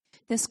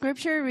The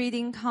scripture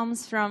reading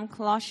comes from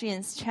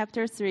Colossians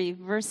chapter 3,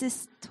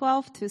 verses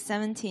 12 to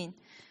 17.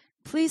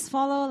 Please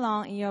follow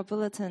along in your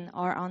bulletin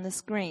or on the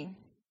screen.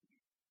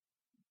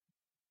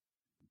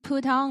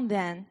 Put on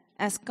then,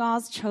 as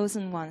God's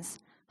chosen ones,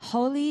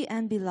 holy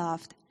and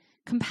beloved,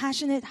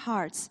 compassionate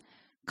hearts,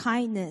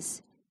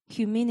 kindness,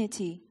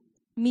 humility,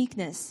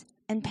 meekness,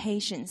 and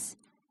patience,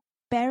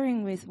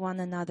 bearing with one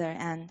another,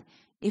 and,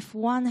 if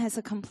one has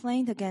a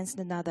complaint against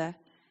another,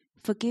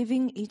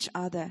 forgiving each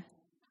other.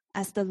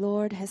 As the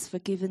Lord has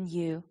forgiven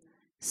you,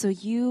 so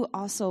you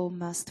also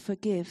must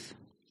forgive.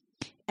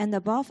 And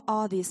above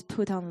all this,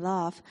 put on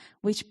love,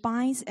 which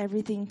binds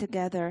everything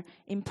together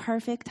in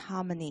perfect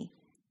harmony.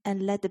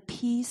 And let the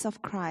peace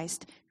of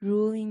Christ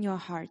rule in your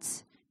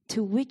hearts,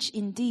 to which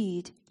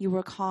indeed you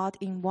were called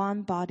in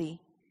one body.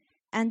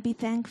 And be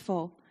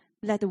thankful.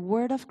 Let the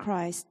word of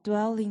Christ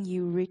dwell in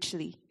you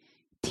richly,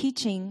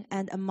 teaching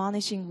and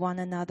admonishing one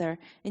another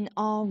in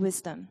all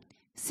wisdom,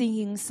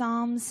 singing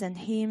psalms and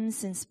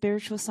hymns and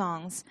spiritual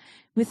songs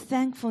with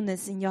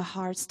thankfulness in your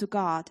hearts to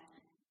God.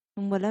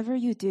 And whatever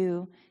you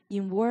do,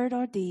 in word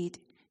or deed,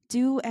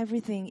 do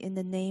everything in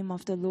the name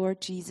of the Lord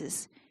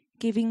Jesus,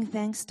 giving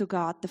thanks to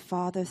God the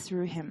Father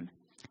through him.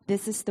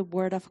 This is the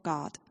word of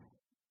God.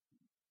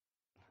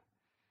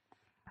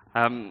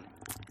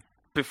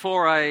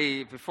 Before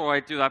I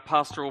do that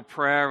pastoral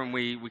prayer and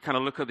we kind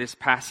of look at this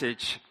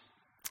passage,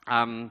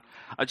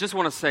 I just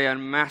want to say a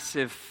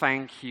massive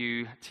thank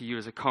you to you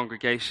as a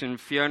congregation.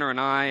 Fiona and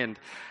I and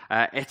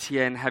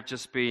Etienne have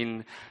just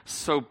been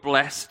so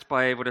blessed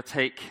by able to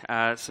take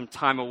some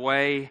time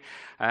away.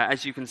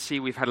 As you can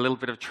see, we've had a little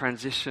bit of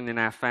transition in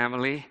our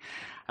family.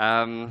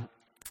 During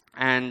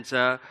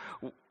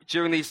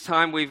this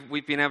time,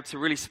 we've been able to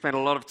really spend a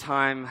lot of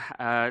time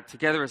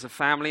together as a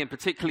family, and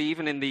particularly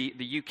even in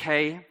the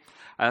UK.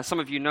 Some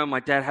of you know my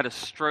dad had a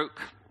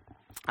stroke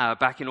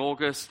back in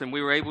August, and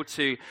we were able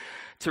to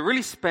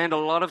really spend a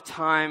lot of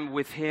time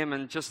with him,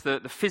 and just the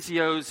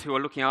physios who are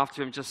looking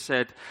after him just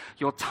said,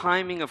 your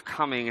timing of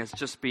coming has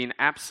just been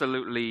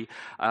absolutely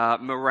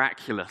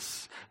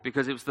miraculous,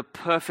 because it was the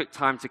perfect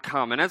time to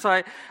come. And as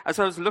I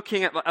was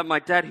looking at my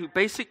dad, who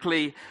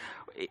basically,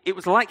 it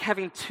was like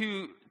having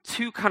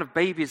two kind of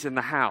babies in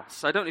the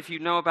house. I don't know if you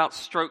know about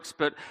strokes,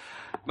 but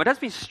my dad's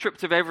been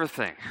stripped of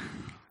everything.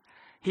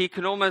 He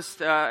can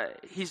almost,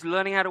 he's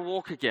learning how to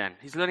walk again.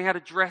 He's learning how to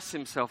dress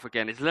himself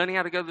again. He's learning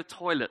how to go to the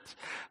toilet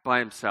by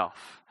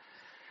himself.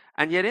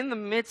 And yet in the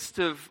midst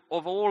of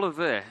all of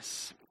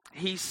this,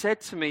 he said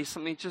to me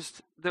something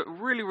just that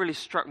really, really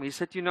struck me. He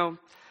said,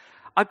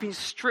 I've been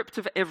stripped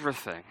of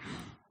everything.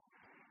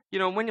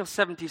 When you're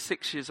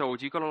 76 years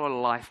old, you've got a lot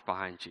of life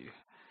behind you.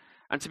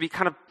 And to be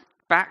kind of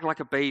back like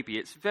a baby,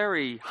 it's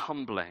very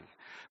humbling.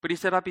 But he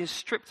said, I've been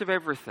stripped of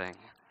everything.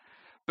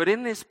 But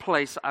in this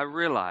place, I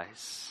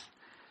realize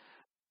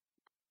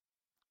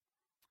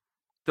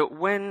that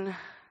when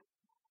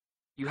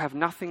you have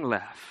nothing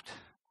left,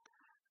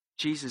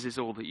 Jesus is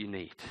all that you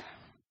need.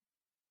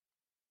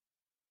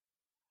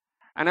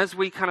 And as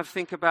we kind of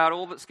think about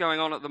all that's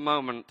going on at the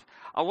moment,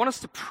 I want us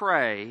to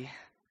pray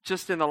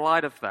just in the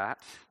light of that,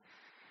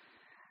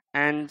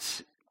 and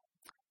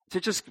to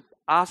just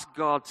ask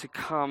God to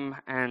come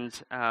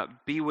and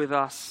be with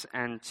us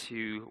and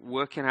to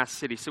work in our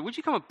city. So would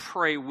you come and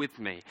pray with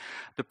me,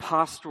 the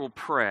pastoral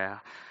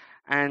prayer,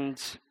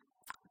 and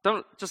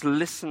don't just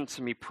listen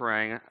to me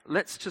praying.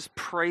 Let's just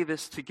pray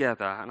this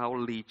together, and I will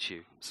lead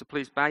you. So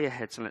please bow your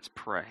heads and let's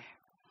pray.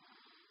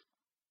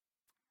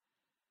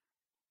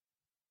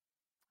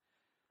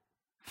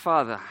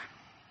 Father,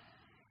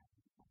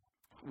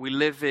 we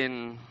live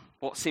in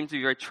what seem to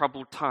be very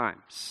troubled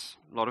times.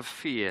 A lot of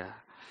fear,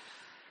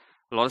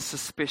 a lot of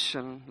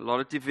suspicion, a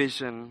lot of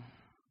division,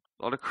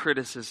 a lot of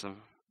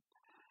criticism.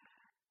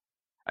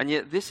 And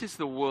yet this is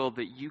the world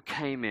that you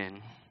came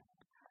in.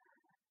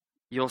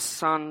 Your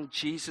Son,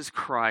 Jesus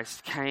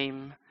Christ,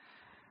 came,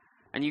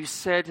 and you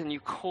said and you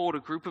called a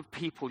group of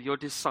people, your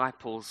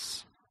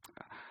disciples,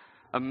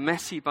 a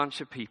messy bunch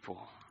of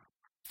people.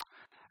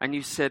 And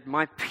you said,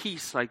 my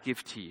peace I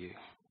give to you.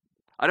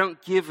 I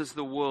don't give as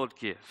the world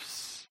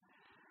gives.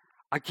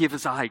 I give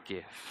as I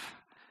give.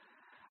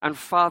 And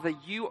Father,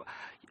 you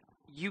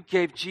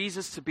gave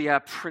Jesus to be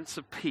our Prince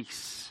of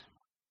Peace.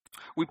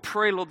 We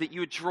pray, Lord, that you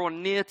would draw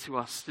near to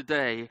us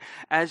today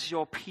as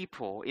your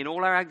people. In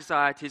all our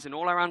anxieties, in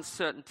all our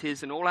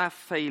uncertainties, in all our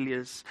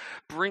failures,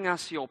 bring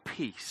us your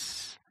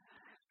peace.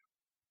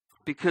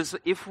 Because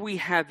if we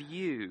have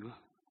you,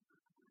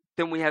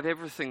 then we have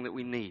everything that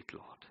we need,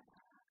 Lord.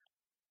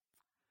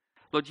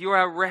 Lord, you're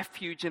our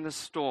refuge in the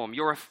storm.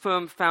 You're a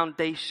firm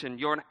foundation.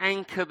 You're an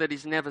anchor that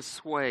is never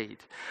swayed.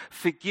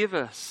 Forgive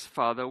us,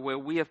 Father, where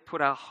we have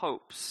put our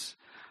hopes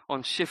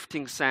on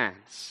shifting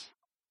sands.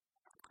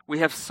 We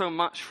have so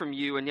much from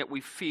you, and yet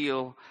we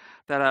feel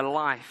that our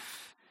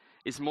life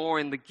is more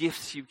in the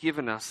gifts you've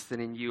given us than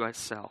in you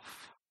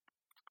itself.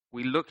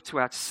 We look to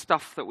our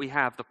stuff that we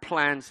have, the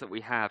plans that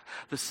we have,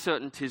 the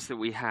certainties that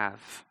we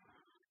have.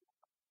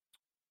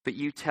 But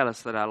you tell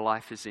us that our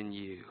life is in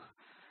you.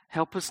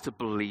 Help us to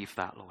believe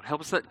that, Lord.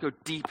 Help us let it go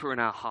deeper in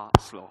our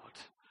hearts, Lord.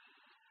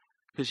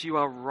 because you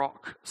are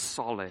rock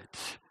solid.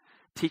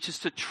 Teach us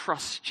to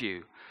trust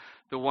you,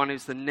 the one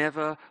who's the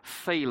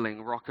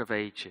never-failing rock of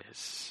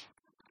ages.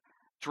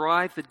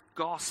 Drive the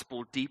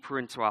gospel deeper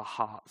into our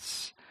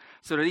hearts,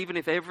 so that even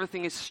if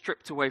everything is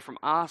stripped away from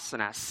us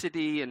and our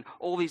city and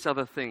all these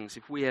other things,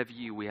 if we have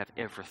you, we have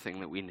everything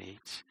that we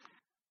need.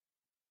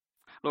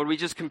 Lord, we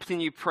just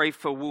continue to pray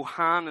for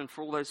Wuhan and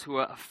for all those who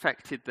are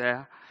affected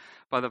there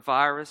by the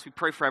virus. We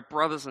pray for our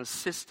brothers and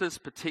sisters,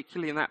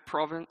 particularly in that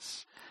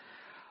province.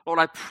 Lord,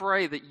 I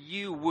pray that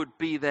you would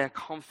be their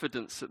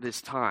confidence at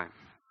this time,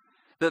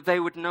 that they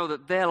would know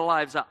that their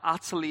lives are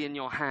utterly in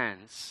your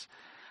hands,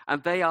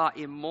 and they are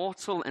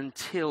immortal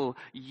until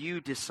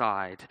you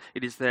decide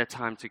it is their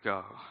time to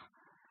go.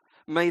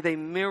 May they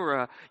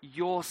mirror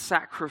your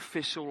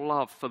sacrificial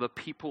love for the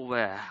people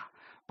there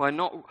by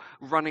not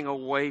running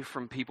away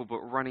from people,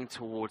 but running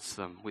towards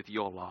them with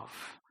your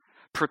love.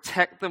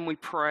 Protect them, we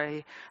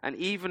pray, and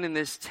even in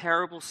this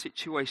terrible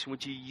situation,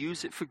 would you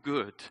use it for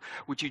good?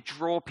 Would you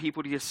draw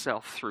people to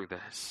yourself through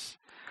this?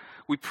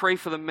 We pray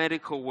for the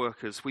medical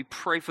workers. We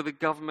pray for the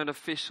government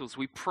officials.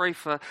 We pray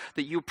for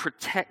that you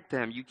protect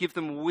them. You give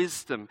them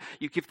wisdom.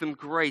 You give them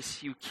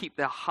grace. You keep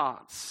their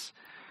hearts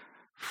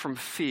from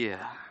fear.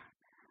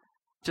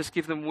 Just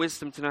give them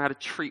wisdom to know how to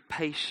treat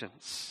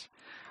patients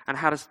and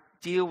how to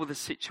deal with the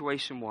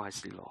situation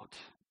wisely, Lord.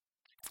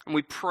 And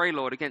we pray,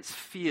 Lord, against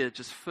fear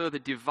just further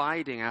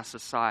dividing our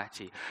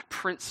society.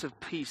 Prince of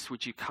Peace,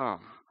 would you come?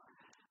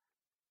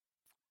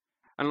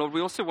 And Lord, we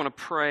also want to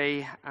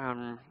pray,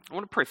 I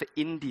want to pray for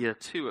India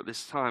too at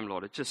this time,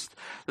 Lord.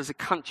 There's a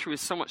country with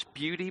so much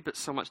beauty, but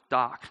so much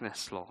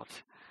darkness, Lord.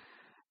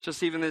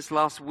 Just even this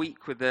last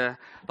week with the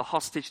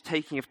hostage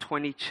taking of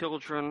 20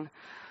 children,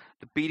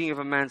 the beating of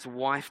a man's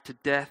wife to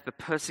death, the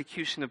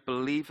persecution of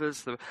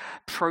believers, the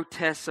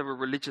protests over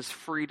religious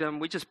freedom.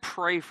 We just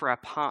pray for our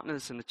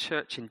partners in the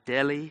church in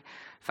Delhi,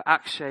 for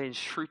Akshay and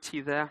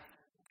Shruti there.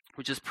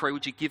 We just pray,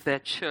 would you give their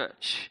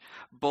church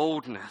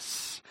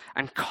boldness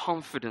and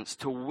confidence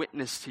to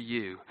witness to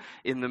you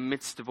in the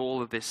midst of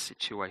all of this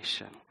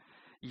situation.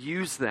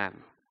 Use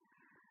them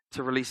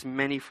to release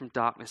many from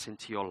darkness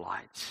into your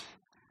light.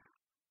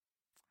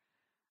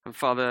 And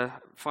Father,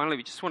 finally,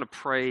 we just want to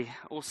pray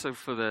also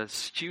for the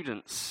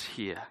students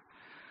here.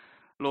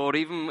 Lord,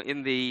 even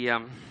in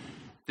the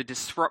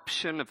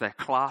disruption of their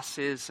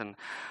classes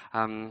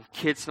and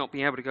kids not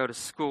being able to go to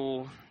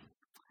school,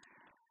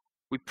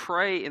 we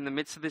pray in the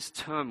midst of this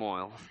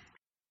turmoil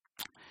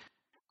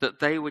that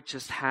they would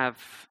just have,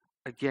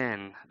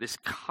 again, this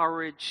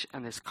courage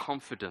and this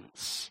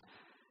confidence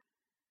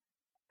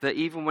that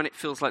even when it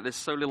feels like there's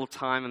so little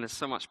time and there's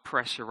so much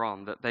pressure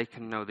on, that they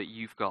can know that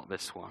you've got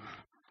this one.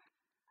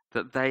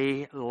 That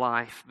their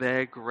life,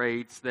 their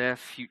grades, their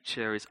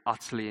future is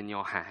utterly in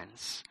your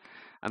hands,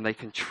 and they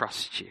can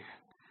trust you.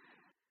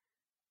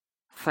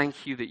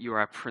 Thank you that you are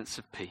our Prince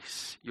of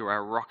Peace. You're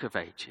our Rock of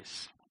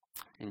Ages.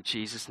 In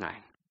Jesus'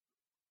 name.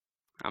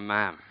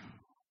 Amen.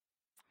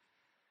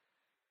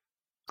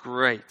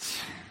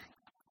 Great.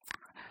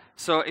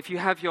 So if you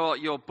have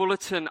your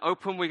bulletin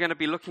open, we're going to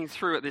be looking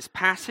through at this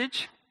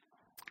passage.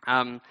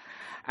 And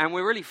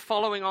we're really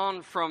following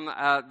on from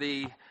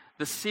the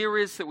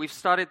series that we've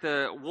started,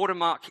 the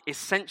Watermark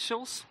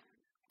Essentials.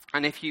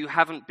 And if you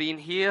haven't been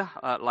here,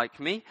 like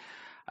me,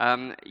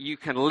 you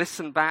can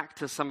listen back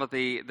to some of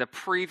the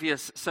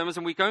previous sermons.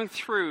 And we're going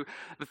through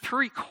the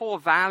 3 core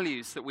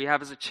values that we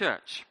have as a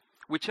church,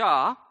 which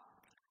are...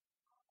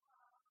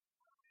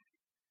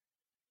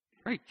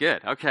 Very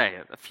good. Okay,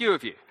 a few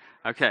of you.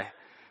 Okay.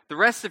 The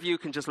rest of you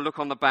can just look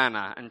on the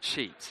banner and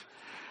cheat.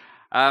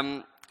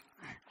 But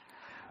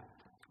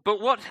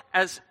what,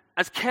 as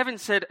Kevin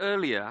said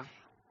earlier,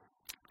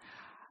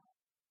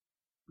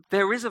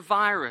 there is a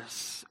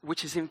virus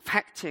which is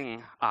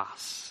infecting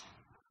us.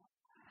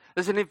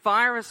 There's a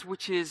virus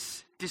which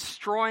is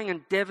destroying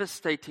and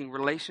devastating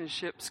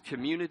relationships,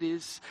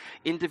 communities,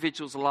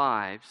 individuals'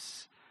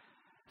 lives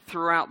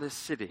throughout this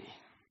city.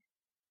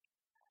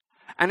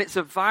 And it's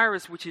a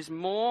virus which is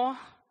more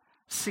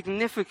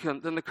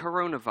significant than the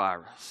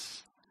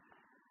coronavirus.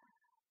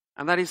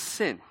 And that is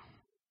sin.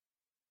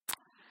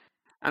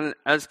 And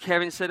as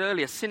Kevin said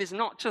earlier, sin is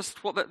not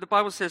just what the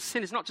Bible says,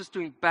 sin is not just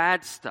doing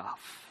bad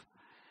stuff.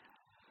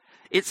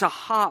 It's a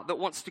heart that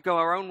wants to go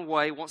our own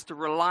way, wants to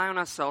rely on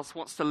ourselves,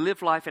 wants to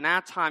live life in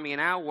our timing, in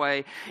our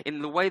way,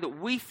 in the way that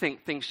we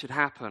think things should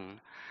happen,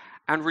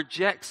 and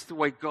rejects the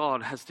way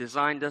God has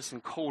designed us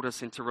and called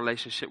us into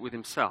relationship with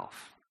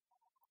himself.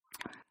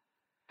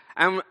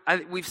 And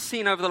we've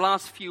seen over the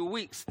last few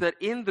weeks that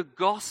in the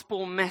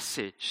gospel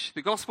message,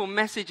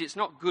 it's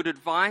not good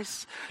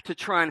advice to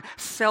try and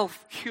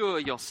self-cure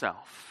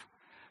yourself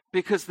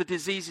because the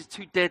disease is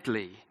too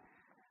deadly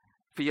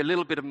for your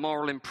little bit of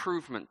moral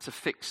improvement to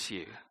fix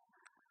you.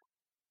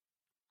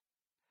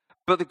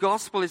 But the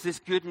gospel is this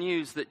good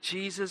news that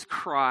Jesus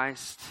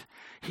Christ,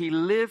 he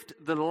lived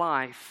the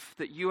life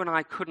that you and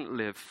I couldn't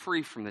live,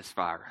 free from this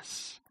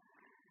virus.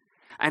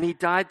 And he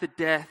died the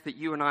death that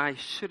you and I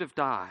should have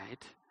died,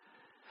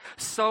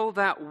 so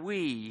that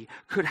we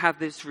could have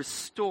this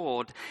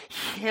restored,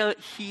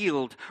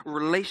 healed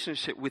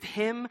relationship with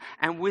him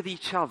and with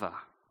each other.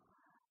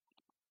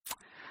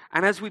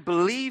 And as we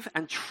believe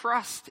and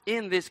trust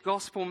in this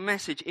gospel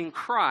message in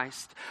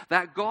Christ,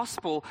 that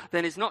gospel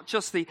then is not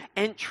just the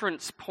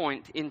entrance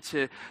point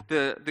into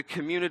the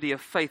community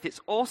of faith, it's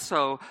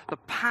also the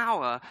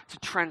power to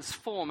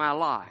transform our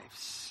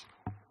lives.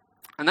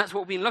 And that's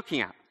what we've been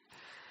looking at.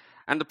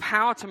 And the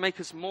power to make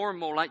us more and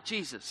more like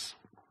Jesus.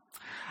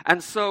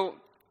 And so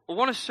I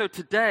want to show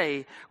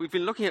today, we've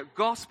been looking at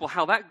gospel,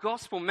 how that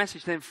gospel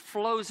message then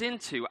flows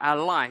into our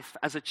life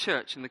as a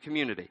church in the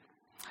community.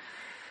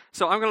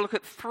 So I'm going to look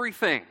at 3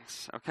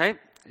 things, okay?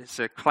 It's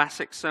a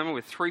classic sermon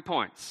with 3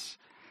 points.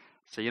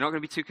 So you're not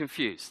going to be too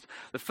confused.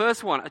 The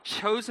first one, a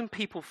chosen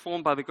people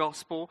formed by the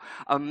gospel,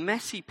 a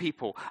messy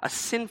people, a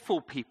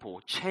sinful people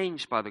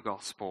changed by the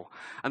gospel,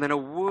 and then a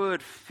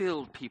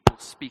word-filled people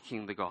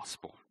speaking the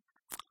gospel.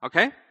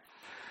 Okay?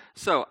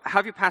 So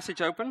have your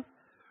passage open,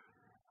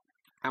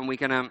 and we're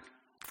going to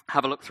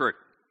have a look through.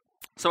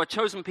 So a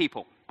chosen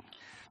people.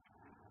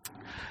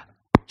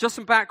 Just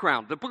some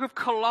background. The book of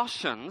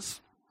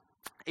Colossians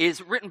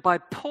is written by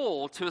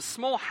Paul to a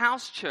small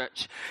house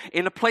church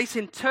in a place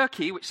in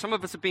Turkey, which some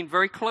of us have been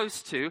very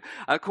close to,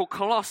 called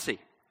Colossae.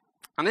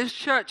 And this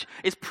church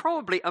is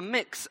probably a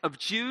mix of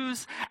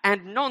Jews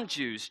and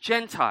non-Jews,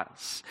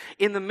 Gentiles,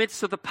 in the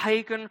midst of the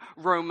pagan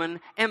Roman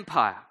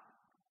Empire.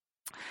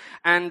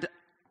 And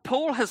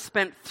Paul has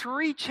spent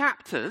 3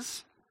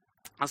 chapters,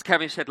 as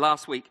Kevin said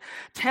last week,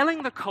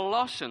 telling the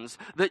Colossians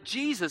that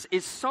Jesus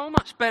is so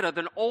much better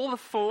than all the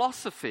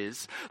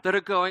philosophies that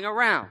are going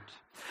around.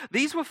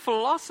 These were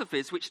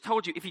philosophies which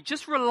told you if you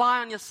just rely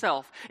on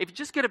yourself, if you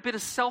just get a bit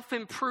of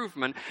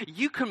self-improvement,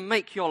 you can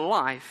make your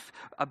life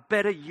a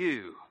better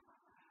you.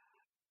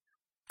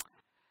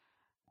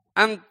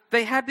 And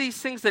they had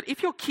these things that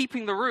if you're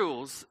keeping the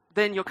rules,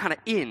 then you're kind of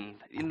in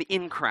the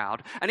in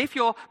crowd. And if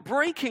you're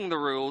breaking the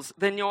rules,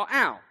 then you're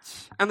out.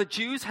 And the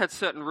Jews had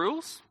certain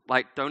rules,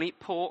 like don't eat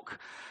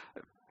pork,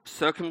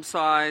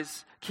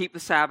 circumcise, keep the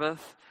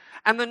Sabbath.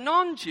 And the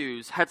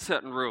non-Jews had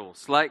certain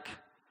rules, like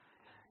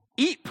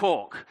eat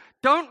pork,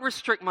 don't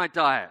restrict my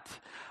diet,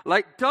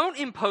 like don't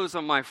impose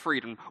on my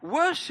freedom,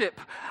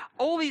 worship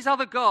all these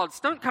other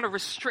gods, don't kind of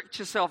restrict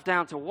yourself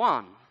down to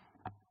one.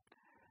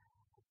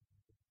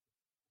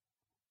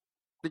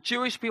 The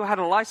Jewish people had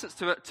a license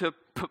to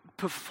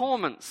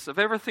performance of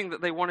everything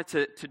that they wanted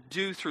to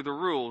do through the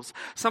rules.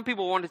 Some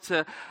people wanted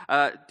to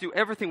do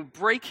everything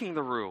breaking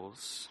the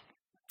rules.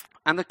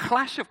 And the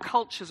clash of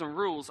cultures and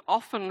rules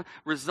often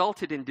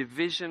resulted in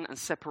division and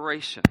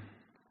separation.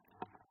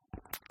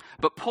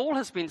 But Paul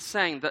has been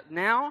saying that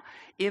now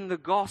in the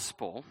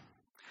gospel,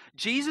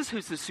 Jesus,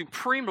 who's the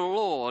supreme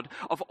Lord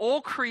of all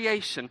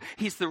creation,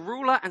 he's the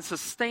ruler and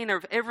sustainer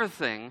of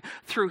everything,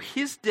 through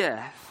his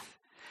death,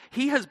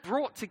 he has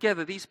brought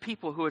together these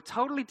people who are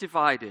totally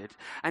divided,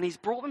 and he's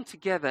brought them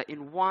together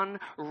in one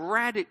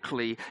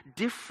radically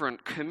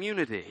different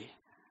community.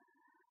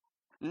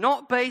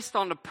 Not based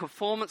on a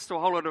performance to a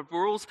whole lot of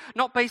rules,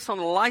 not based on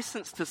a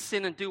license to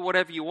sin and do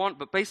whatever you want,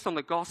 but based on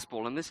the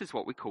gospel, and this is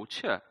what we call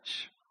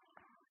church.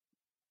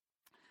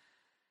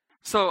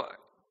 So,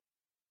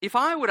 if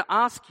I were to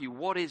ask you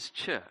what is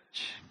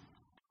church,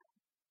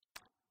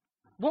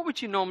 what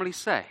would you normally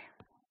say?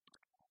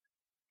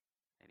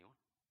 Anyone?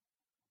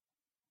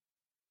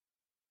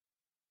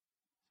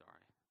 Sorry.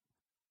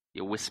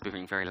 You're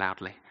whispering very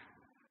loudly.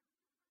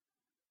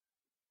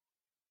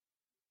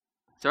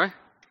 Sorry?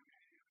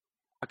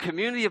 A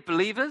community of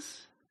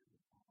believers?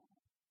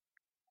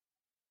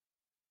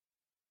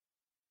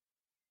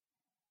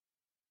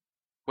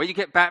 Where you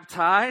get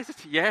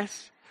baptized?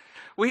 Yes.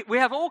 We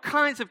have all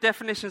kinds of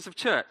definitions of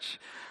church.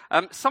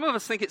 Some of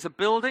us think it's a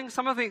building.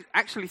 Some of us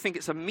actually think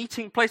it's a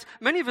meeting place.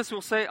 Many of us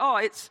will say, oh,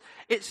 it's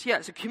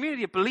a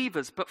community of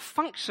believers, but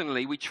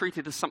functionally we treat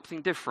it as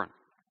something different.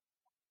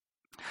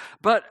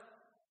 But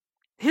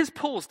here's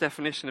Paul's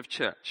definition of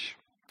church,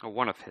 or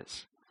one of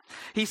his.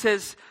 He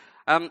says,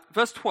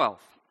 verse 12,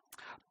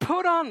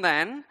 put on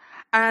then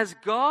as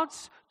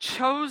God's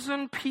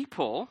chosen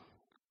people,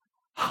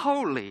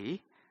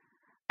 holy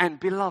and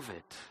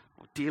beloved,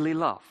 or dearly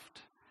loved.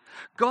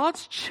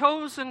 God's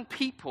chosen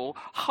people,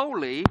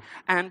 holy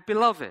and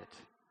beloved.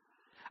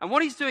 And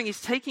what he's doing,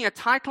 he's taking a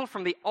title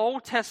from the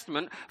Old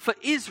Testament for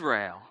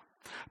Israel.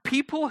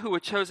 People who were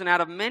chosen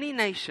out of many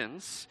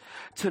nations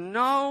to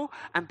know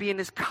and be in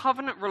this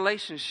covenant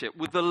relationship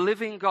with the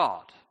living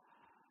God.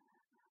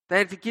 They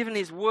had given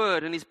his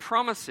word and his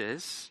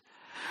promises,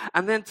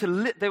 and then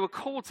they were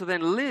called to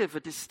then live a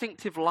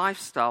distinctive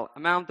lifestyle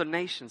among the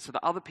nations so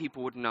that other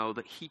people would know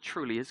that he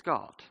truly is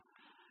God.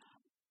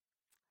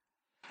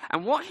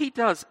 And what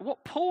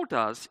Paul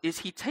does, is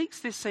he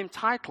takes this same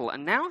title,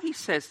 and now he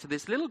says to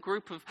this little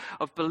group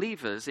of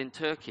believers in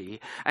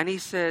Turkey, and he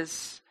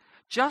says,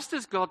 just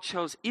as God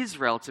chose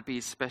Israel to be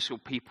his special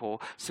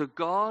people, so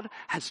God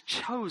has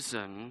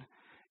chosen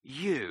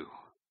you.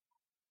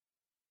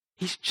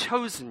 He's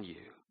chosen you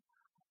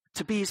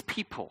to be his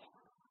people.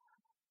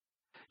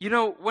 You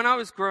know, when I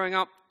was growing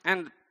up,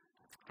 and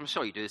I'm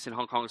sure you do this in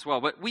Hong Kong as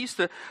well, but we used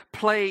to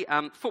play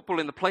football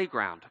in the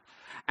playground.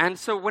 And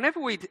so whenever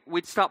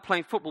we'd start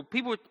playing football,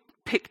 people would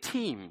pick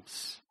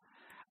teams.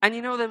 And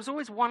there was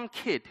always one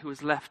kid who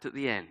was left at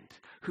the end,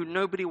 who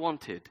nobody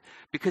wanted,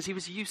 because he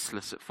was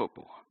useless at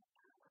football.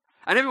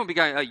 And everyone would be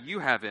going, oh, you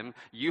have him.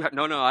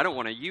 No, I don't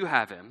want to. You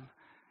have him.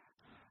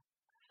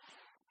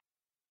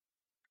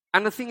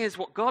 And the thing is,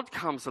 what God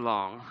comes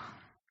along,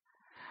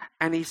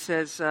 and he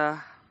says,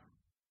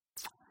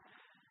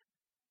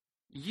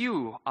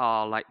 you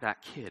are like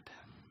that kid.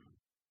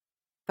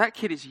 That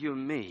kid is you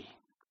and me.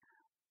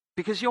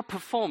 Because your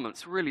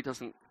performance really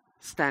doesn't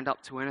stand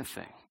up to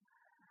anything.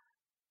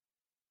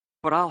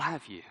 But I'll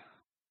have you.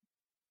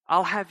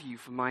 I'll have you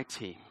for my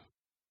team.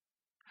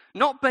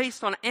 Not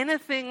based on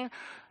anything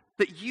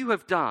that you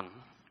have done.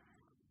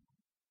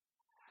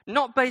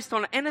 Not based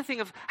on anything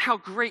of how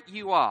great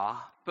you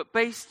are, but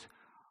based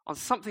on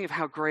something of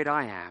how great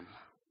I am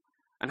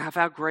and of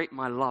how great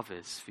my love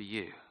is for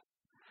you.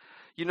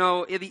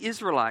 The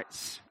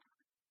Israelites,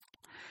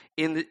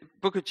 in the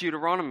book of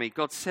Deuteronomy,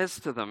 God says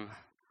to them,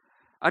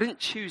 I didn't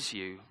choose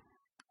you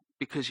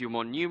because you're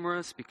more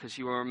numerous, because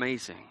you are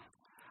amazing.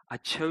 I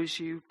chose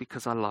you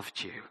because I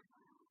loved you.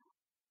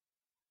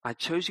 I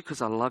chose you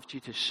because I loved you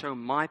to show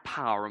my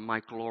power and my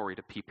glory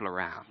to people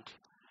around.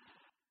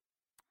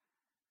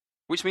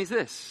 Which means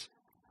this,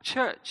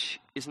 church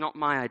is not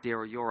my idea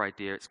or your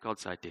idea, it's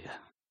God's idea.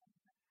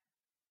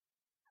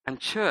 And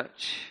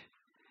church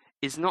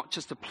is not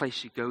just a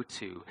place you go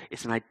to,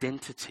 it's an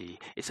identity,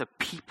 it's a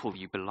people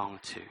you belong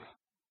to.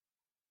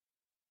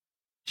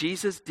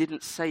 Jesus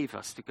didn't save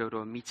us to go to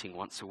a meeting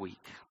once a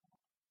week.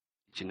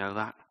 Did you know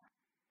that?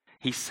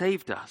 He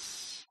saved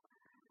us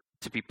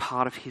to be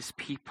part of his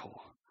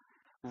people.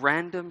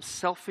 Random,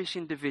 selfish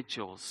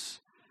individuals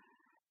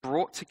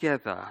brought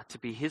together to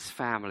be his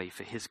family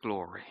for his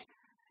glory.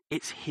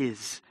 It's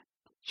his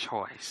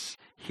choice,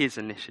 his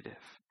initiative.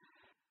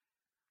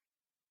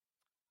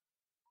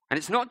 And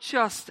it's not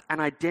just an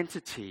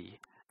identity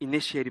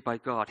initiated by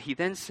God. He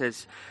then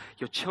says,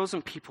 you're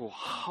chosen people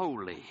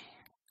holy.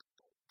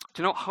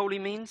 Do you know what holy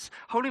means?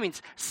 Holy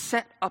means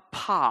set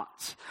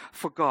apart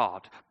for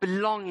God,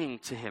 belonging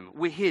to him.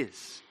 We're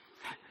his.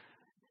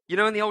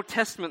 In the Old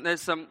Testament,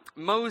 there's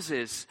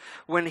Moses,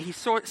 when he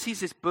sees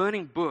this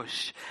burning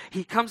bush,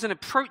 he comes and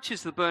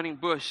approaches the burning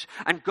bush,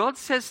 and God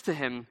says to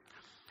him,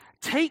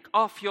 take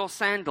off your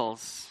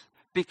sandals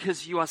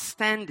because you are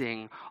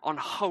standing on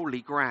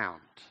holy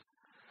ground.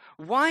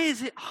 Why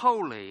is it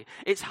holy?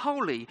 It's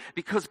holy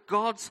because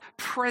God's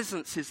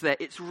presence is there.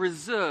 It's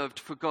reserved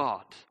for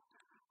God.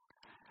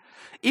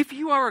 If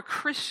you are a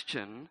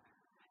Christian,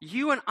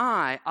 you and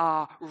I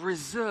are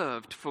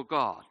reserved for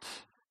God.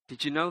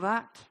 Did you know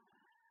that?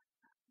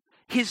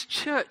 His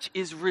church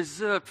is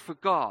reserved for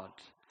God.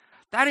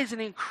 That is an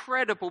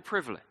incredible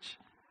privilege.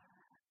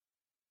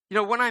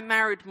 When I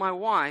married my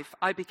wife,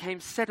 I became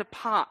set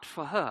apart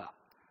for her.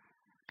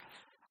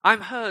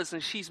 I'm hers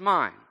and she's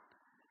mine.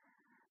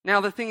 Now,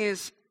 the thing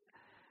is,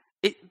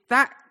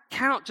 that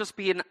cannot just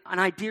be an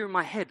idea in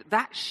my head.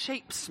 That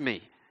shapes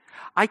me.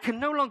 I can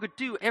no longer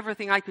do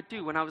everything I could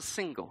do when I was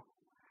single.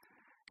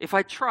 If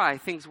I try,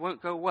 things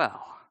won't go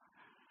well.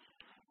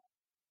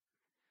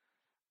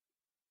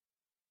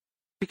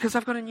 Because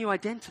I've got a new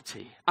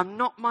identity. I'm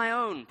not my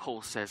own,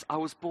 Paul says. I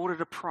was bought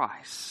at a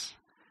price.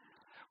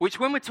 Which,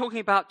 when we're talking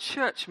about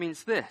church,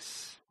 means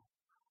this.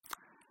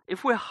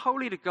 If we're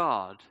holy to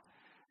God,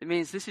 it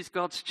means this is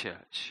God's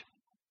church.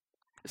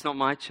 It's not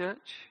my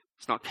church.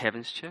 It's not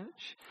Kevin's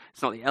church.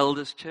 It's not the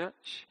elders'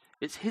 church.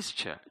 It's his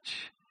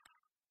church.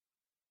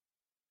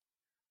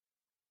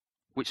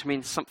 Which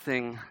means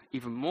something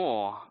even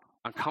more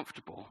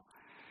uncomfortable.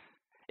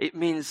 It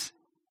means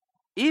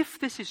if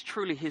this is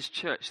truly his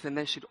church, then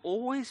there should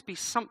always be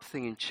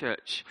something in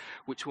church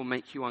which will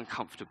make you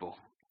uncomfortable.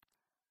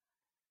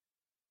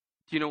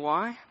 Do you know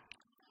why?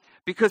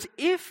 Because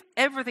if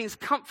everything's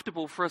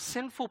comfortable for a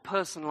sinful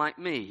person like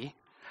me,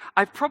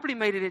 I've probably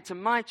made it into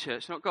my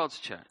church, not God's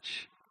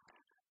church.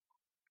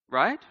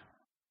 Right?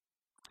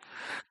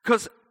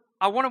 Because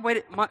I want to wait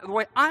it the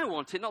way I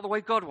want it, not the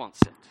way God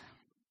wants it.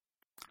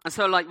 And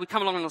so, we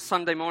come along on a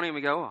Sunday morning and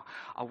we go, oh,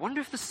 I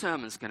wonder if the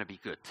sermon's going to be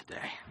good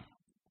today.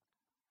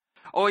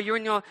 Or you're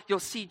in your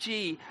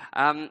CG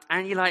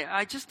and you're like,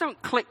 I just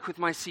don't click with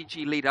my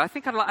CG leader. I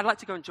think I'd like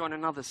to go and join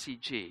another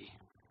CG.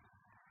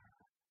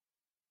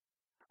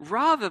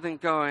 Rather than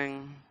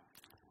going,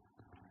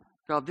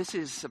 God, this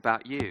is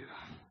about you.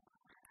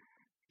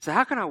 So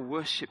how can I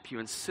worship you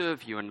and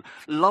serve you and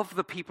love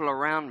the people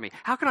around me?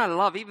 How can I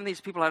love even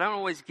these people I don't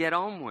always get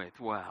on with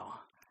well?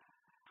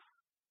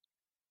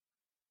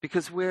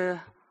 Because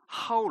we're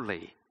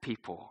holy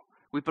people.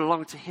 We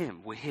belong to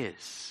him. We're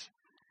his.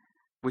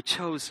 We're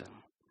chosen.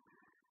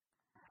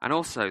 And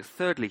also,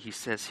 thirdly, he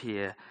says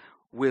here,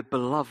 we're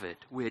beloved.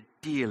 We're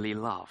dearly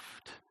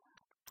loved.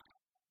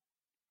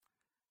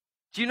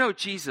 Do you know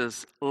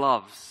Jesus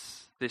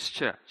loves this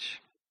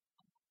church?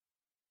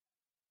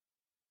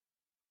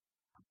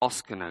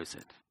 Oscar knows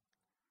it.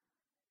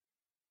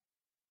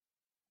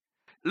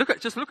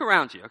 Just look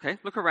around you, okay?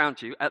 Look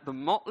around you at the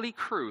motley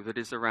crew that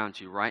is around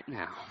you right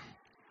now.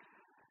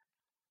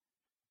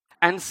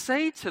 And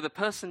say to the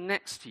person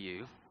next to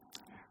you,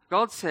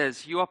 God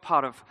says you are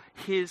part of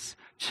his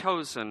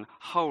chosen,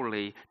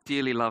 holy,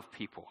 dearly loved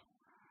people.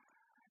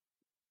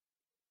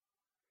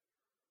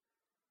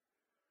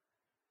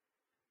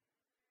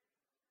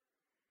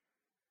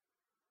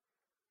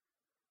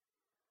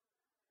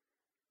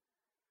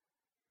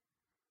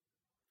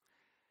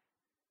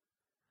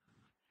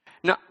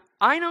 Now,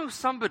 I know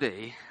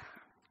somebody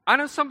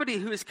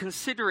who is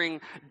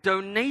considering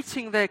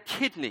donating their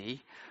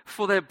kidney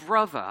for their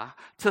brother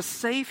to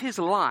save his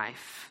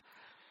life,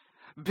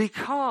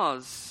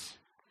 because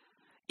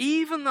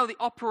even though the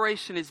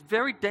operation is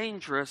very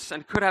dangerous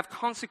and could have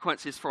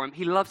consequences for him,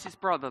 he loves his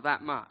brother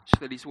that much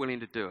that he's willing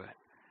to do it.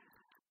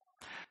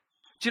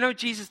 Do you know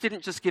Jesus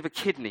didn't just give a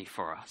kidney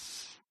for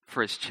us,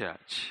 for his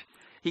church?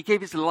 He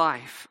gave his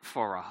life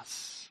for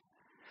us.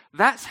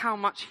 That's how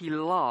much he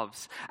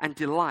loves and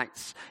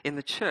delights in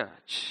the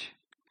church.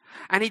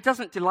 And he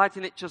doesn't delight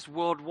in it just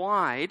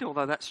worldwide,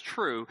 although that's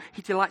true.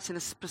 He delights in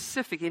a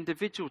specific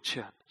individual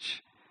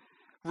church.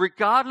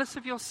 Regardless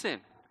of your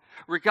sin,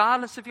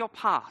 regardless of your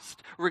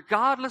past,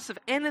 regardless of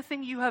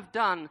anything you have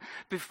done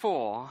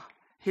before,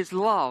 his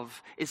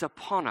love is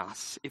upon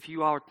us if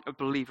you are a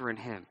believer in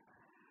him.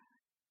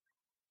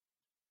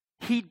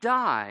 He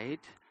died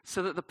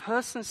so that the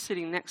person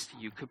sitting next to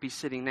you could be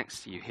sitting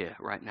next to you here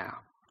right now,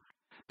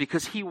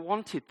 because he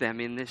wanted them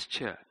in this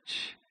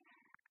church.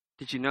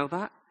 Did you know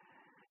that?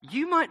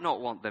 You might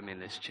not want them in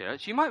this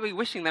church. You might be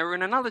wishing they were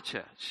in another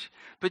church.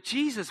 But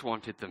Jesus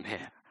wanted them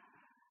here.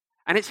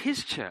 And it's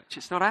his church.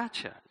 It's not our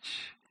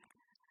church.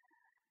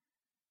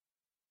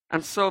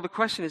 And so the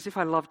question is, if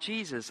I love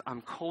Jesus,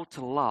 I'm called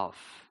to love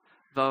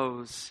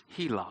those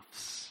he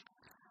loves.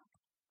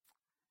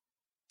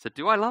 So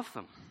do I love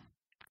them?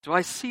 Do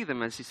I see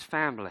them as his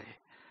family?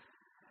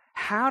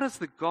 How does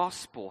the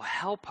gospel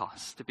help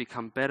us to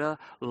become better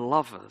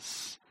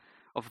lovers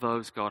of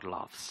those God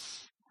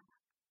loves?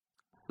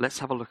 Let's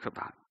have a look at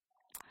that.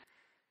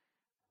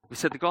 We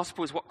said the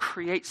gospel is what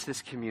creates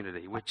this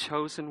community. We're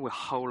chosen, we're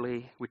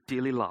holy, we're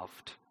dearly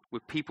loved. We're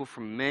people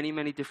from many,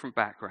 many different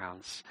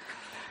backgrounds.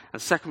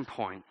 And second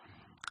point,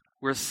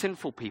 we're a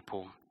sinful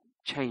people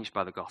changed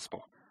by the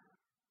gospel.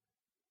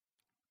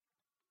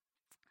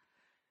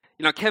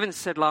 You know, Kevin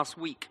said last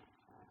week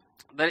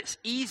that it's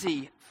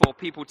easy for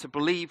people to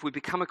believe we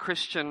become a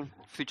Christian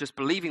through just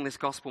believing this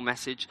gospel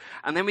message,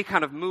 and then we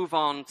kind of move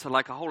on to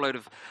like a whole load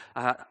of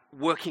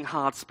working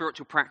hard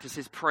spiritual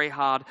practices, pray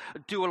hard,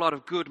 do a lot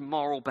of good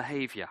moral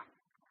behavior.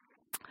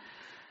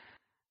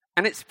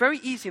 And it's very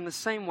easy in the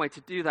same way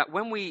to do that.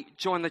 When we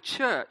join the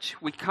church,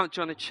 we can't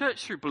join the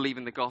church through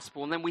believing the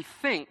gospel, and then we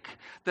think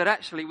that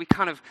actually we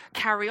kind of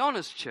carry on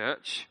as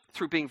church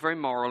through being very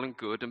moral and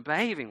good and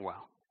behaving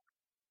well.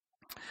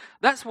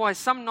 That's why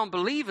some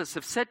non-believers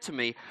have said to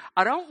me,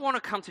 I don't want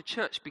to come to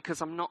church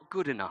because I'm not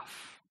good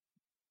enough.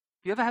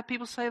 You ever had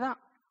people say that?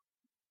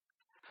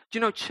 Do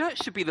you know,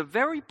 church should be the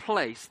very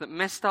place that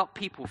messed up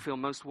people feel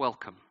most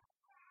welcome.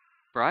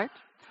 Right?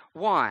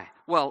 Why?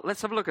 Well,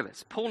 let's have a look at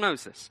this. Paul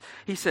knows this.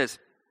 He says,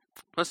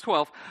 verse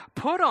 12,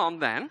 put on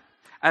then,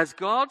 as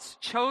God's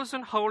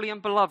chosen, holy,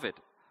 and beloved.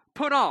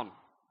 Put on.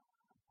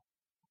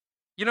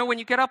 You know, when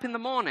you get up in the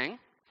morning,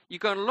 you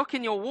go and look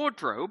in your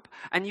wardrobe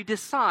and you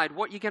decide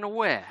what you're going to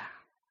wear,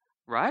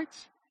 right?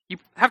 You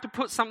have to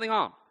put something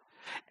on.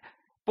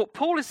 What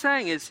Paul is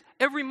saying is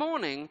every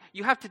morning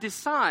you have to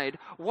decide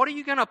what are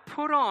you going to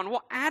put on,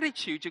 what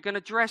attitude you're going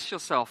to dress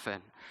yourself in.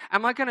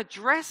 Am I going to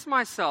dress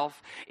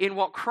myself in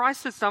what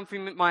Christ has done for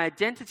me, my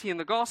identity in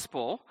the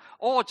gospel,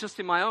 or just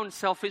in my own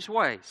selfish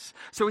ways?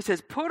 So he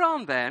says, put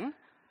on then.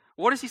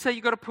 What does he say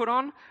you got to put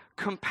on?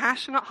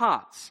 Compassionate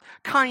hearts,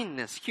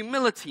 kindness,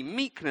 humility,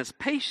 meekness,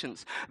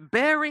 patience,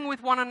 bearing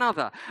with one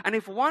another. And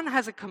if one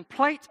has a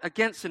complaint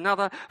against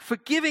another,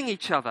 forgiving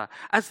each other.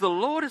 As the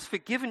Lord has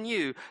forgiven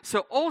you,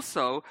 so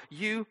also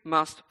you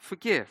must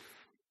forgive.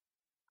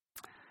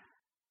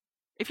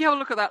 If you have a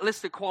look at that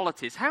list of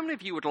qualities, how many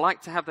of you would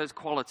like to have those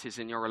qualities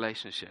in your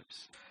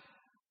relationships?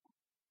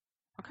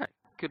 Okay,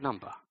 good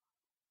number.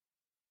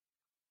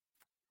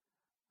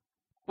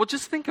 Well,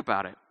 just think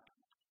about it.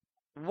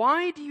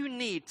 Why do you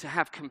need to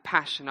have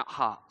compassionate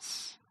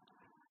hearts?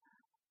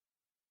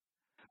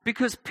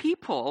 Because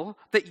people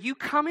that you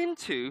come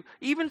into,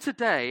 even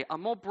today, are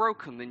more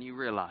broken than you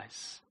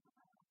realize.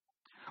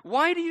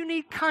 Why do you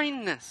need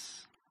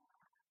kindness?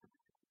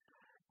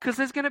 Because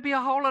there's going to be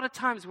a whole lot of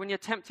times when you're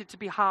tempted to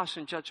be harsh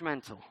and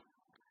judgmental.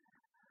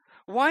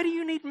 Why do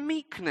you need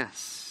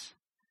meekness?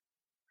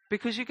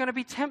 Because you're going to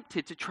be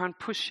tempted to try and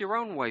push your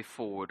own way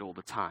forward all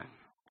the time.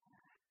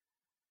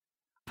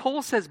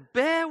 Paul says,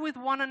 bear with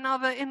one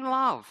another in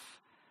love.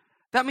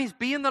 That means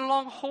be in the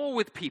long haul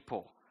with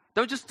people.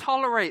 Don't just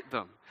tolerate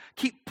them.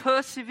 Keep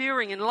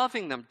persevering in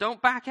loving them.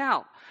 Don't back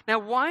out. Now,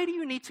 why do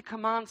you need to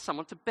command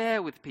someone to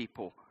bear with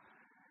people?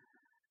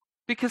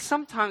 Because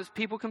sometimes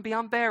people can be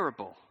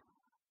unbearable,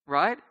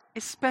 right?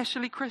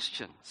 Especially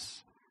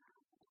Christians.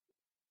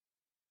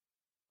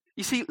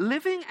 You see,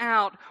 living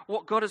out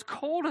what God has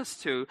called us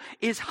to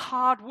is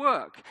hard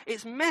work.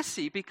 It's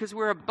messy because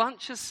we're a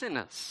bunch of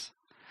sinners.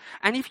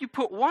 And if you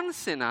put one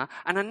sinner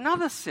and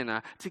another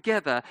sinner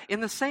together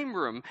in the same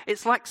room,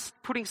 it's like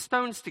putting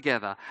stones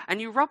together.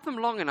 And you rub them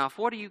long enough,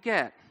 what do you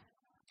get?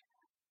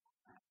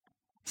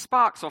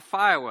 Sparks or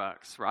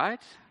fireworks,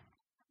 right?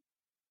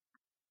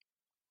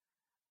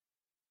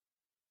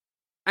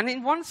 And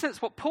in one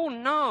sense, what Paul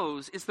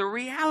knows is the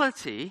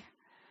reality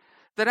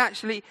that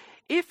actually,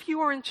 if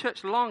you are in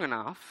church long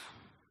enough,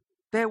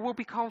 there will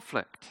be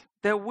conflict.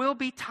 There will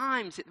be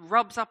times it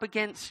rubs up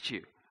against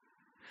you.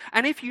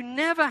 And if you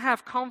never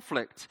have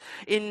conflict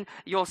in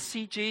your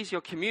CGs,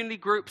 your community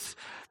groups,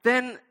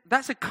 then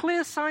that's a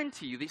clear sign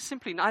to you that you're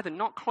simply either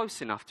not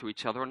close enough to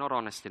each other or not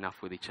honest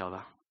enough with each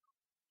other.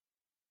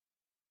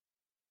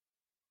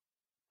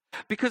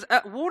 Because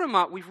at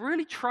Watermark, we've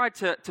really tried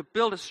to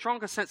build a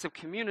stronger sense of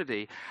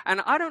community.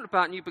 And I don't know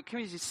about you, but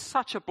community is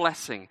such a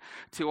blessing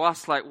to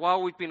us. Like,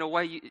 while we've been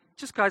away, you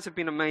guys have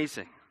been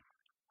amazing.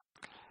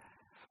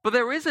 But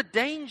there is a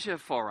danger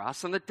for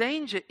us, and the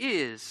danger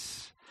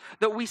is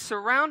that we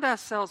surround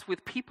ourselves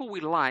with people we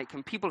like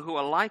and people who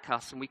are like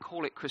us, and we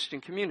call it Christian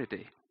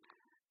community.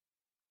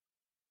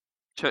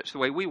 Church the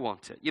way we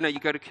want it. You know, you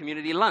go to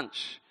community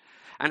lunch,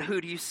 and who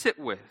do you sit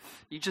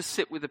with? You just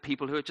sit with the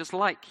people who are just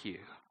like you.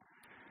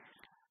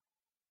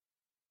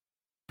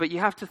 But you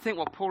have to think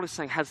what Paul is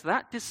saying. Has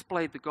that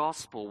displayed the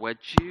gospel where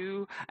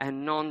Jew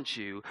and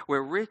non-Jew,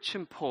 where rich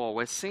and poor,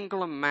 where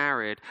single and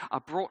married are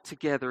brought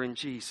together in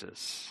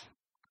Jesus?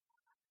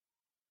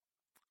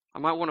 I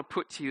might want to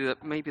put to you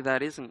that maybe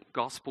that isn't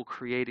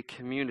gospel-created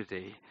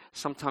community.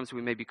 Sometimes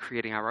we may be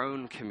creating our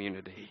own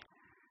community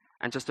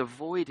and just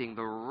avoiding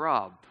the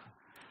rub,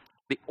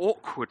 the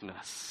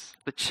awkwardness,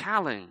 the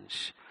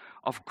challenge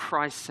of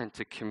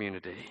Christ-centered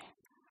community.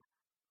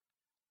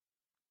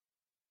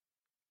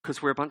 Because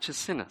we're a bunch of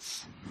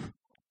sinners.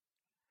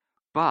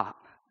 But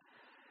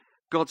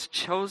God's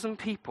chosen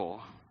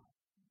people,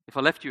 if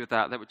I left you with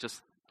that would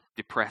just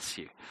depress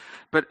you.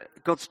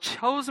 But God's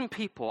chosen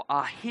people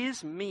are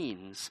his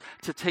means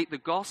to take the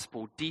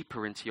gospel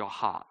deeper into your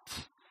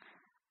heart.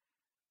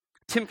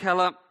 Tim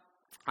Keller,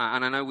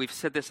 and I know we've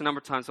said this a number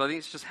of times, but I think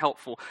it's just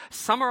helpful,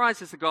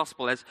 summarizes the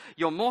gospel as,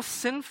 you're more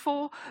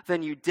sinful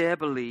than you dare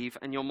believe,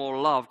 and you're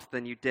more loved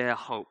than you dare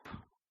hope.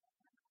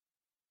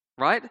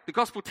 Right? The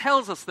gospel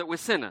tells us that we're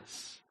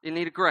sinners in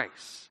need of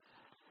grace.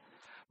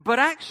 But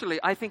actually,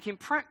 I think in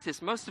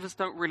practice, most of us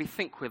don't really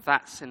think we're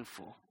that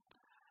sinful.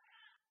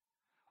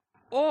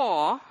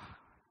 Or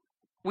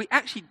we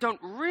actually don't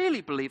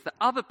really believe that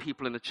other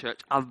people in the church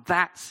are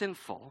that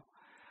sinful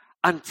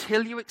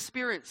until you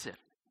experience it.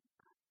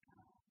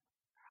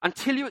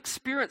 Until you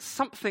experience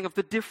something of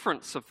the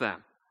difference of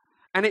them.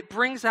 And it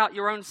brings out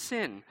your own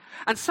sin.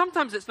 And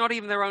sometimes it's not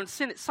even their own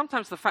sin, it's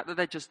sometimes the fact that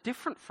they're just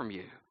different from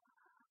you.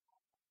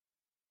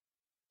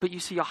 But you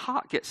see, your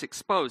heart gets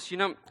exposed. You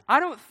know, I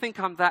don't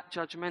think I'm that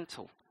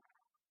judgmental.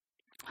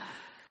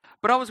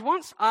 But I was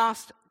once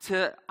asked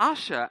to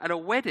usher at a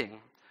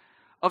wedding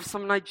of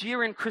some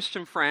Nigerian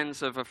Christian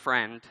friends of a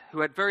friend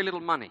who had very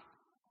little money.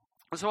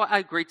 And so I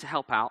agreed to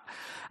help out.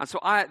 And so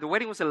the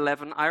wedding was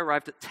 11. I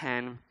arrived at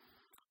 10.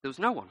 There was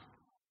no one.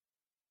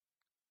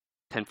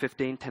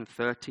 10:15,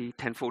 10:30,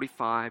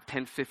 10:45,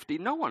 10:50.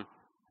 No one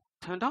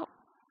turned up.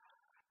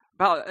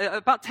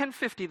 About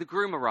 10:50, the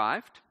groom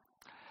arrived.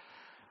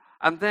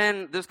 And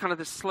then there's kind of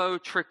this slow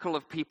trickle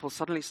of people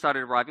suddenly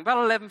started arriving. About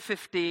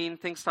 11:15,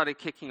 things started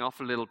kicking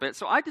off a little bit.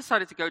 So I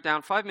decided to go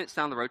down 5 minutes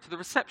down the road to the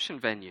reception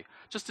venue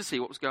just to see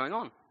what was going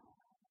on.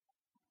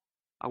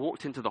 I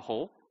walked into the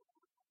hall.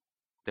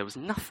 There was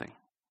nothing.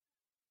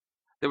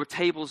 There were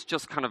tables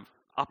just kind of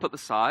up at the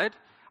side,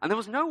 and there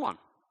was no one.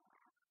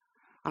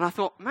 And I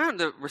thought, man,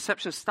 the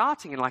reception's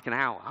starting in like an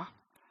hour.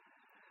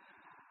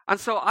 And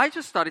so I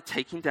just started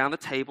taking down the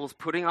tables,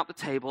 putting up the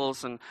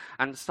tables, and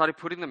started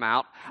putting them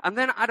out. And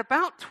then at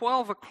about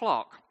 12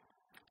 o'clock,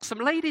 some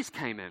ladies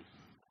came in.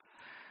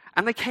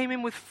 And they came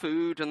in with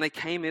food, and they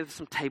came in with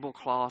some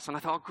tablecloths. And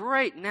I thought,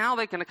 great, now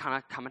they're going to kind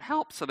of come and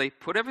help. So they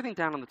put everything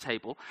down on the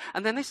table,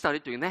 and then they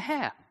started doing their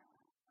hair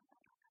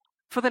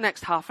for the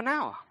next half an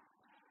hour.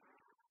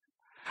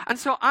 And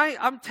so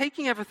I'm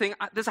taking everything.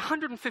 There's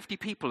 150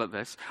 people at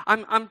this.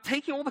 I'm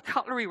taking all the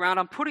cutlery around.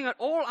 I'm putting it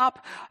all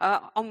up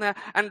on there.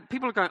 And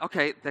people are going,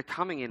 okay, they're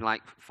coming in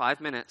like 5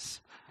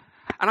 minutes.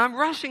 And I'm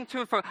rushing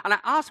to and fro. And I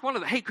ask one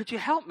of them, hey, could you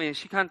help me? And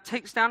she kind of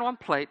takes down one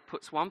plate,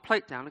 puts one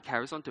plate down, and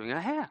carries on doing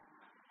her hair.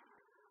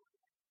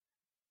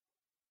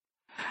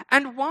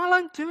 And while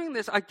I'm doing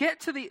this, I get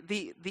to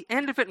the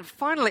end of it. And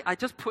finally, I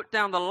just put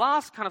down the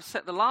last, kind of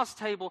set the last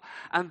table.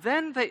 And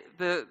then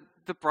the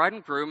bride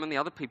and groom and the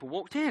other people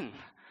walked in.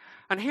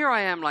 And here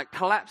I am, like,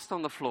 collapsed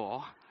on the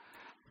floor,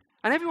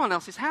 and everyone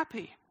else is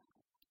happy.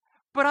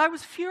 But I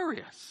was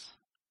furious.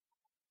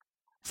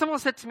 Someone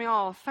said to me,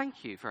 oh,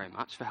 thank you very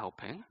much for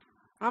helping. And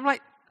I'm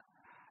like,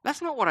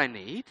 that's not what I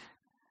need.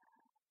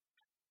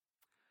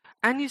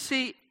 And you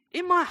see,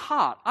 in my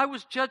heart, I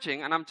was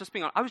judging, and I'm just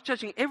being honest, I was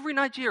judging every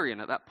Nigerian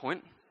at that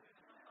point.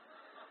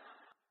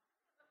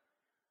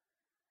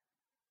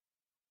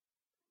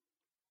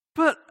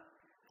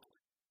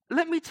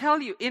 let me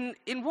tell you,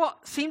 in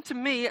what seemed to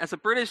me as a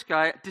British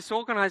guy,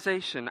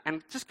 disorganization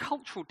and just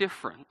cultural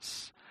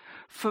difference,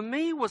 for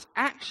me was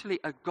actually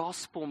a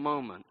gospel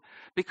moment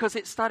because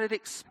it started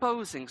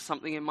exposing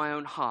something in my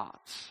own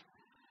heart.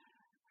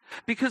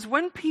 Because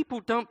when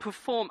people don't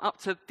perform up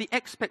to the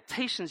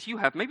expectations you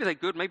have, maybe they're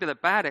good, maybe they're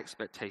bad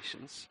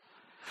expectations,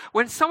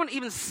 when someone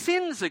even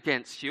sins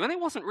against you, and it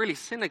wasn't really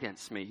sin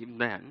against me even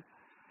then,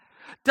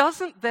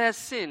 doesn't their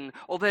sin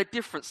or their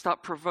difference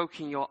start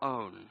provoking your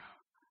own?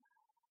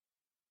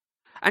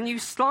 And you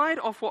slide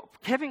off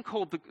what Kevin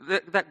called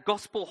that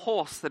gospel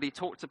horse that he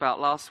talked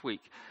about last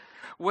week,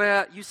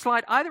 where you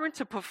slide either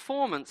into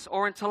performance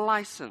or into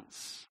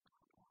license.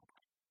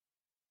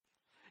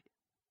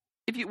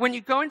 When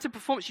you go into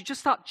performance, you just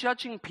start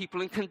judging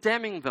people and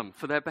condemning them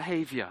for their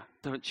behavior,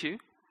 don't you?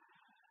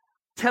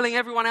 Telling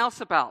everyone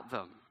else about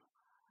them.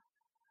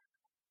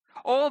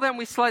 Or then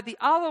we slide the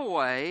other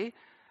way,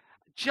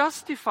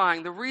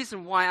 justifying the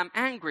reason why I'm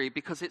angry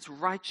because it's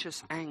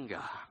righteous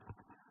anger.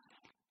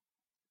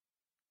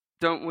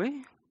 Don't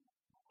we?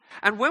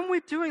 And when we're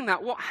doing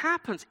that, what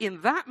happens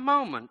in that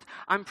moment,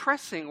 I'm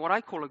pressing what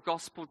I call a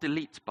gospel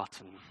delete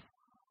button.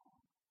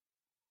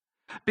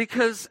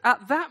 Because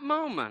at that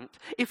moment,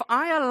 if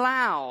I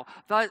allow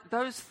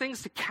those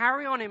things to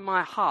carry on in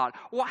my heart,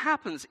 what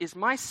happens is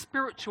my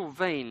spiritual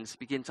veins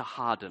begin to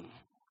harden.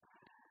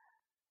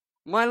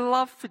 My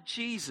love for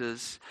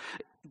Jesus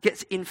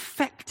gets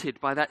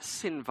infected by that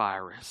sin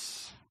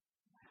virus.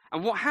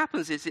 And what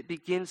happens is it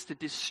begins to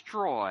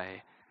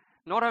destroy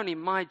not only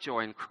my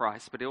joy in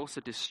Christ, but it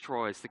also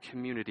destroys the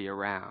community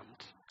around.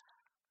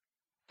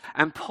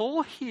 And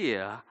Paul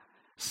here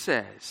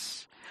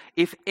says,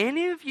 if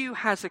any of you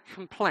has a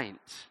complaint,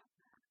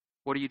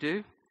 what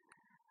do?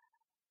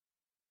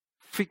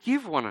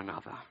 Forgive one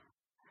another.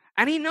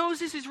 And he knows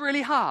this is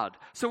really hard.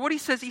 So what he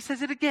says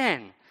it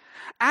again.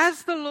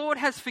 As the Lord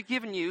has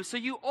forgiven you, so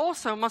you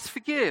also must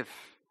forgive.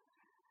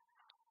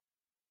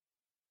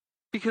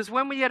 Because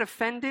when we get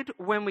offended,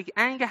 when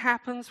anger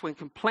happens, when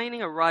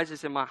complaining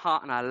arises in my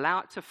heart and I allow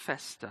it to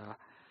fester,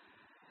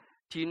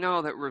 do you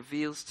know that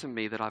reveals to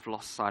me that I've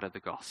lost sight of the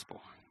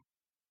gospel?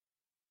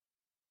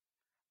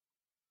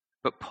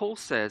 But Paul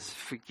says,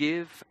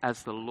 forgive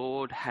as the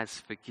Lord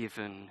has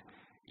forgiven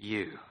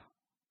you.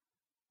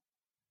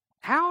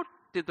 How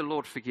did the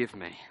Lord forgive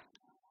me?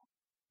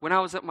 When I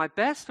was at my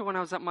best or when I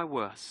was at my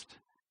worst?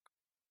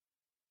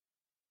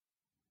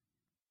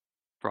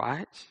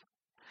 Right?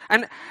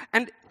 And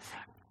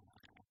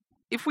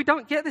if we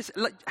don't get this,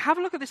 have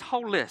a look at this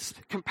whole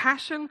list.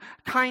 Compassion,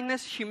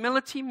 kindness,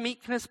 humility,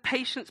 meekness,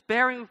 patience,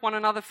 bearing with one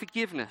another,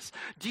 forgiveness.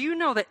 Do you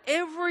know that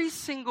every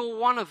single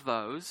one of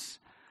those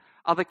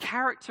are the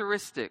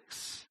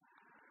characteristics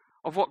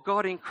of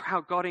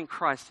how God in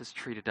Christ has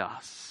treated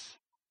us?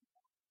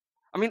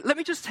 I mean, let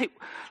me just take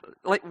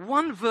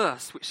one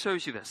verse which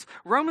shows you this.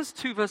 Romans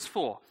 2 verse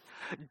 4.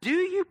 Do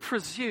you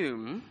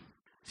presume,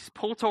 this is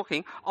Paul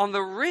talking, on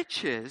the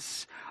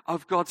riches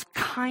of God's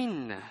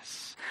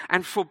kindness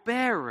and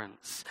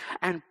forbearance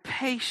and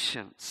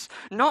patience,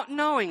 not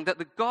knowing that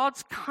the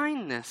God's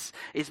kindness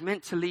is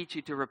meant to lead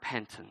you to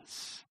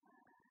repentance?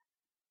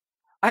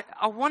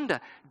 I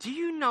wonder, do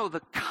you know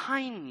the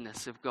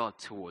kindness of God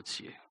towards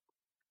you?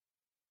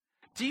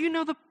 Do you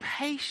know the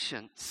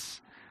patience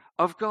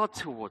of God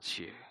towards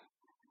you?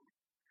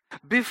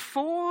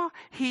 Before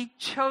he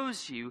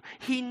chose you,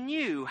 he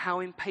knew how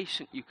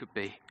impatient you could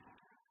be.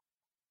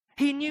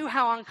 He knew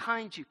how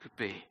unkind you could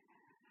be.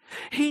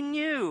 He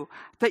knew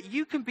that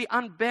you can be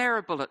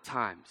unbearable at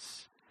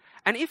times.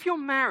 And if you're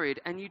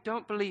married and you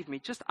don't believe me,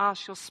 just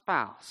ask your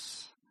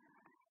spouse.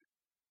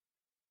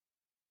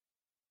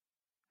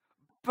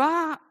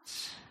 But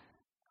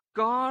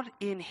God,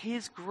 in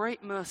his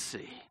great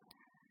mercy,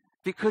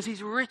 because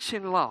he's rich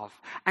in love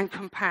and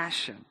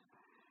compassion,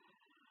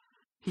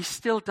 he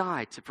still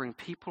died to bring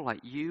people like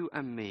you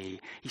and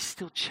me. He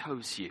still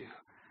chose you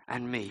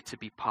and me to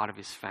be part of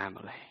his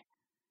family.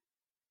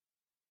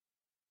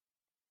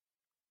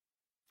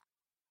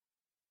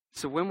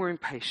 So when we're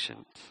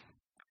impatient,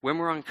 when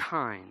we're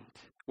unkind,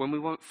 when we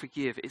won't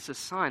forgive, it's a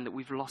sign that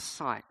we've lost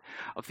sight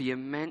of the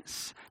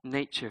immense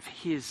nature of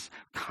his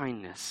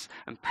kindness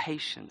and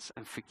patience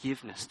and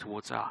forgiveness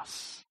towards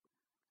us.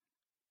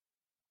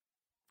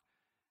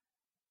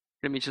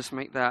 Let me just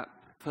make that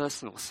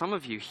personal. Some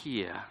of you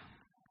here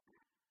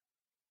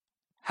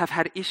have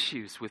had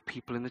issues with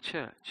people in the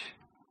church.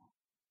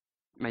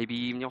 Maybe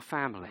even your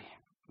family,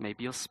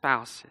 maybe your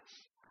spouses.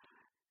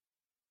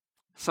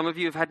 Some of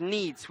you have had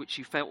needs which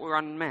you felt were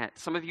unmet.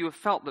 Some of you have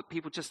felt that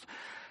people just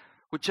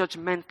were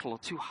judgmental or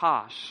too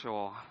harsh,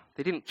 or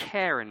they didn't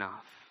care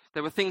enough.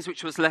 There were things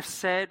which was left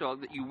said or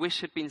that you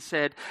wish had been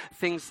said,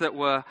 things that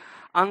were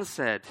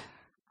unsaid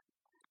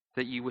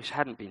that you wish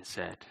hadn't been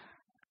said.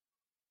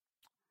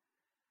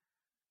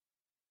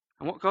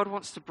 And what God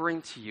wants to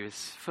bring to you is,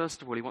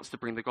 first of all, he wants to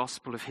bring the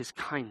gospel of his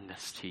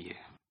kindness to you.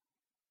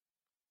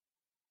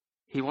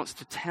 He wants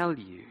to tell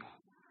you,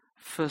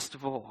 first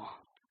of all,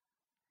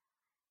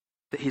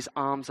 that his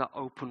arms are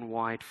open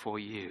wide for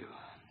you.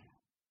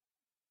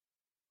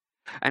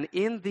 And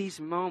in these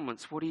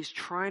moments, what he's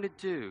trying to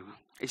do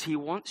is he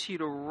wants you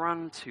to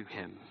run to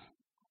him,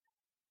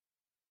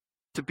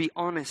 to be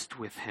honest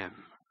with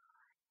him,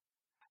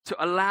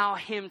 to allow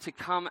him to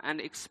come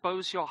and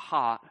expose your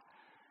heart.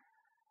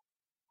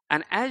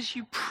 And as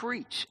you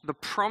preach the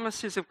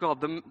promises of God,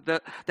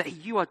 that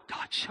you are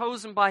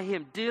chosen by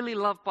him, dearly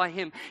loved by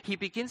him, he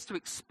begins to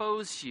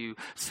expose you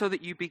so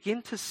that you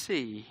begin to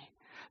see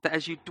that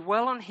as you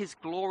dwell on his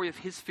glory of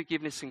his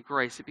forgiveness and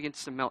grace, it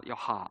begins to melt your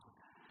heart.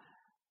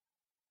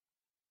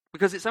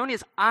 Because it's only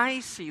as I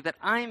see that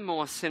I'm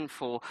more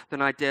sinful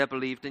than I dare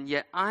believed, and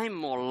yet I'm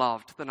more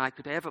loved than I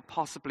could ever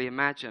possibly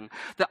imagine,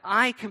 that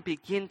I can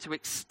begin to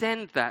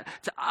extend that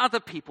to other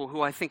people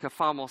who I think are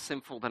far more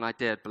sinful than I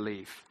dared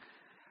believe,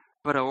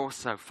 but are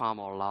also far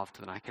more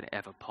loved than I could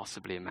ever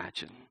possibly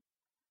imagine.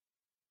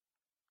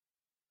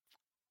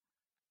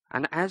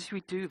 And as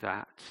we do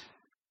that,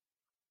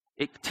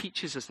 it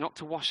teaches us not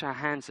to wash our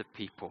hands of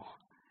people,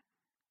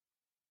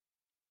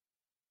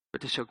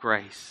 but to show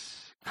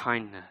grace,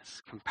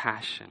 kindness,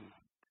 compassion,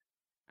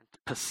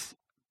 and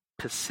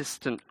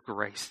persistent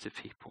grace to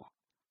people.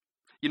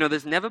 You know,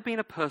 there's never been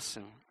a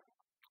person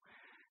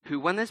who,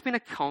 when there's been a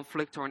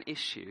conflict or an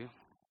issue,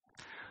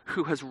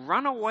 who has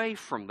run away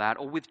from that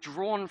or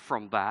withdrawn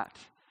from that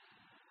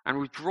and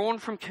withdrawn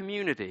from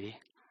community,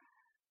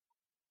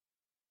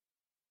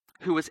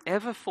 who has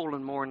ever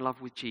fallen more in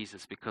love with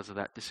Jesus because of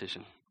that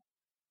decision.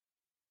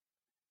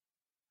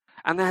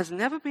 And there has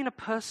never been a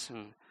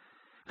person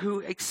who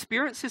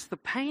experiences the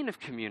pain of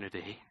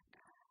community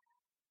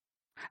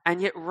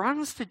and yet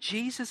runs to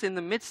Jesus in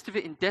the midst of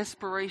it in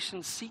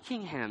desperation,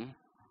 seeking him,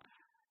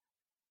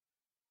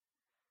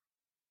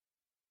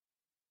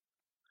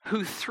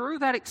 who through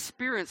that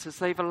experience, as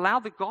they've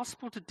allowed the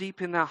gospel to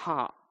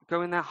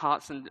go in their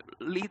hearts and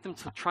lead them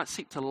to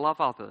seek to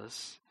love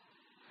others,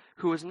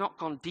 who has not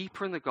gone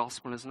deeper in the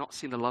gospel and has not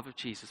seen the love of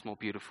Jesus more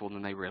beautiful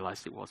than they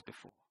realized it was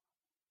before.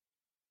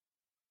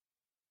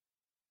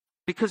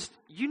 Because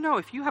you know,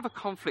 if you have a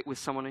conflict with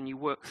someone and you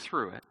work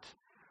through it,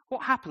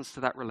 what happens to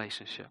that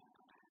relationship?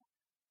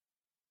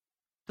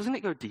 Doesn't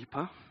it go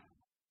deeper?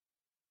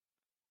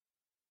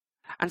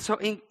 And so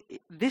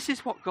this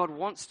is what God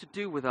wants to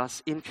do with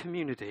us in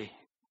community.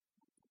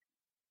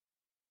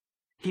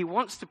 He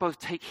wants to both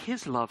take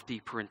his love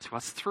deeper into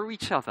us through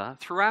each other,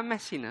 through our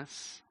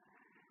messiness,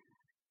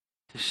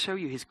 to show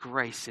you his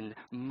grace in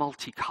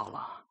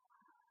multicolor,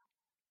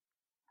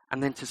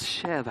 and then to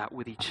share that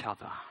with each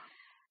other.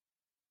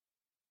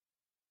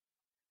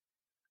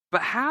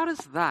 But how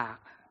does that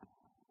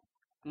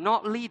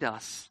not lead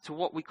us to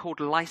what we called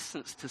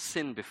license to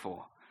sin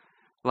before?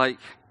 Like,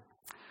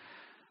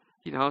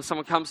 you know,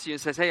 someone comes to you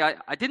and says, hey,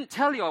 I didn't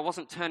tell you I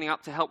wasn't turning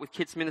up to help with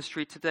kids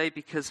ministry today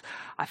because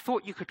I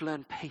thought you could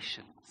learn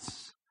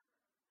patience.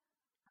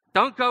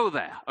 Don't go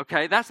there,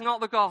 okay? That's not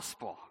the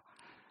gospel.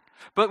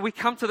 But we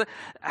come to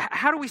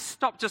how do we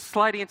stop just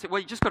sliding into, well,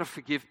 you just got to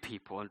forgive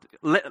people and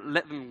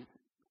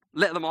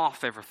let them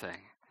off everything.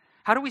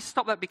 How do we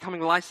stop that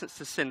becoming license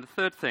to sin? The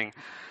third thing,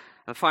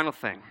 the final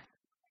thing.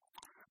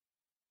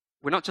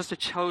 We're not just a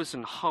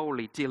chosen,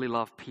 holy, dearly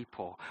loved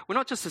people. We're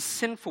not just a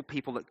sinful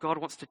people that God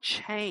wants to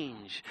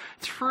change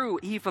through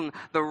even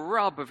the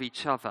rub of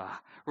each other.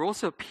 We're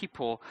also a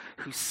people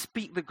who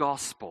speak the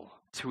gospel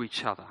to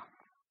each other.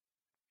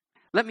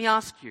 Let me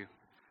ask you,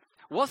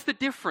 what's the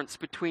difference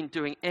between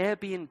doing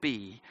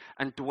Airbnb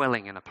and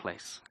dwelling in a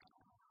place?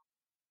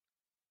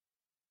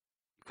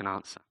 You can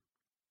answer.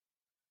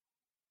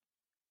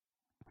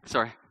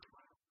 Sorry.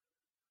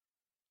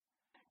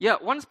 Yeah,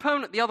 one's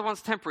permanent, the other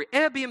one's temporary.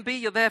 Airbnb,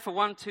 you're there for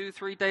 1, 2,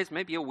 3 days,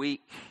 maybe a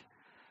week.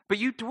 But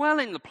you dwell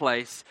in the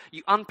place,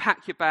 you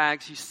unpack your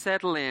bags, you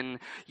settle in,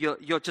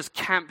 you're just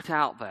camped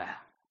out there.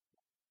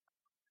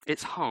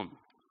 It's home.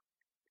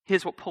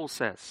 Here's what Paul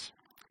says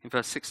in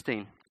verse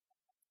 16.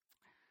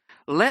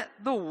 Let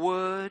the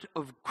word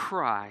of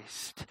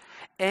Christ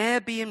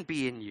Airbnb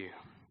in you.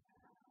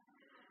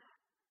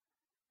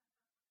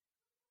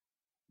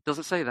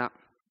 Doesn't say that.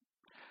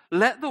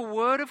 Let the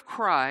word of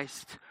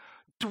Christ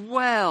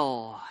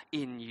dwell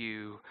in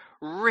you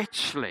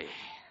richly.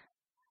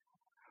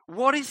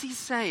 What is he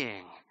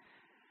saying?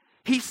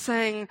 He's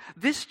saying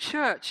this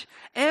church,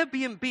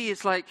 Airbnb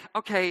is like,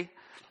 okay,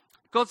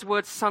 God's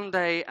word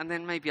Sunday, and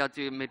then maybe I'll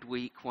do a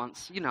midweek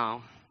once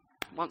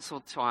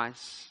or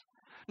twice.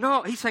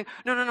 No, he's saying,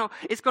 no.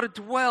 It's got to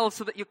dwell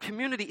so that your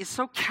community is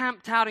so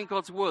camped out in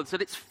God's words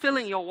that it's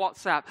filling your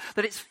WhatsApp,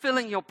 that it's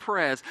filling your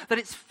prayers, that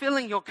it's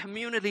filling your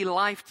community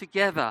life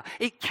together.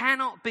 It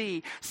cannot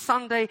be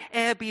Sunday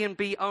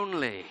Airbnb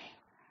only.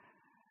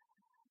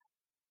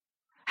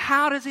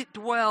 How does it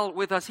dwell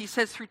with us? He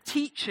says through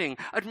teaching,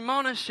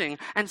 admonishing,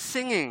 and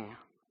singing.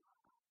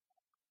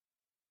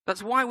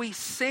 That's why we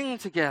sing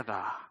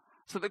together,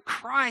 so that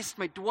Christ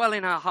may dwell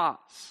in our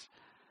hearts.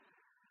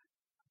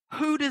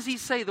 Who does he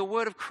say the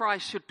word of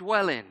Christ should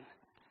dwell in?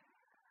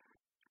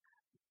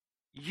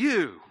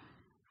 You.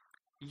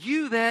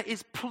 You there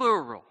is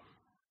plural.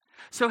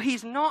 So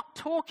he's not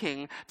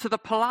talking to the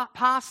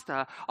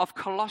pastor of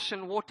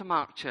Colossian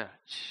Watermark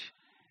Church.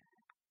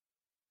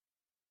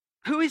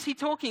 Who is he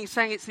talking? He's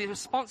saying it's the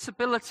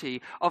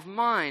responsibility of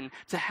mine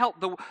to help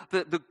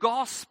the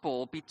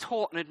gospel be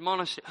taught and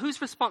admonished.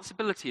 Whose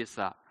responsibility is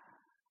that?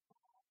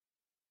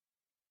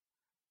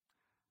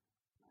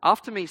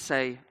 After me,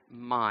 say,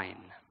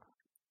 mine.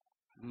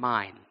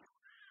 Mine.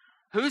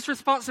 Whose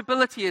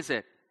responsibility is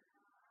it?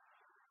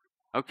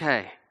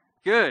 Okay,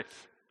 good.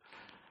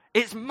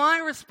 It's my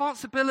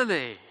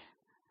responsibility.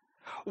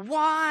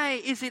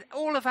 Why is it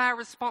all of our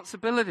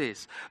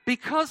responsibilities?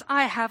 Because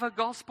I have a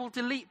gospel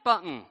delete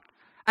button,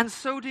 and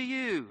so do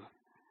you.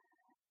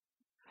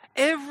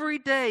 Every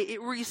day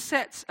it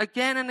resets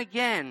again and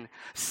again.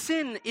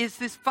 Sin is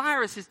this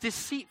virus, is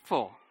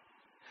deceitful.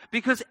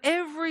 Because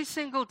every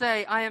single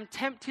day I am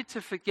tempted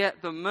to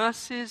forget the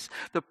mercies,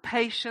 the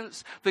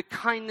patience, the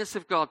kindness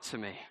of God to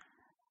me.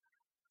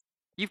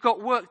 You've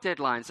got work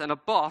deadlines and a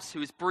boss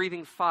who is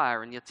breathing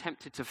fire, and you're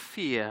tempted to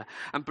fear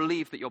and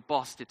believe that your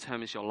boss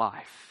determines your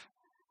life.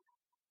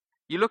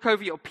 You look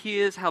over your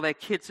peers, how their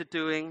kids are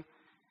doing,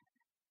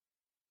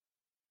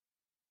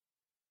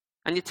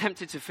 and you're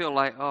tempted to feel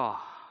like,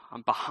 oh,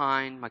 I'm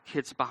behind, my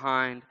kids are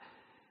behind.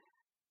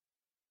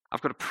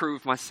 I've got to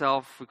prove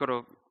myself. We've got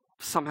to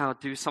somehow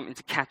do something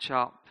to catch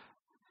up.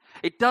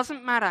 It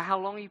doesn't matter how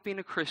long you've been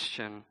a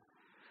Christian.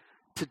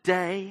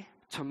 Today,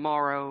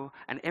 tomorrow,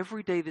 and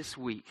every day this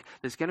week,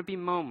 there's going to be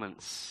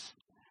moments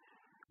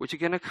which are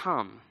going to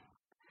come,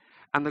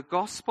 and the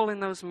gospel in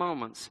those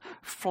moments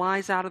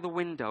flies out of the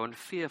window, and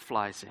fear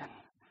flies in,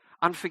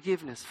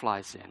 unforgiveness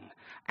flies in,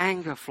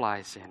 anger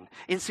flies in,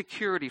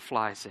 insecurity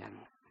flies in,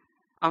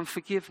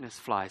 unforgiveness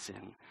flies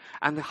in,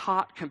 and the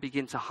heart can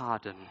begin to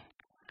harden.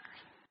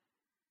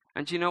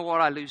 And do you know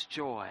what? I lose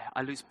joy,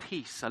 I lose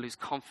peace, I lose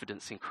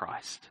confidence in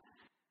Christ.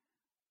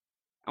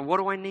 And what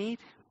do I need?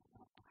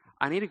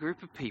 I need a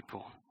group of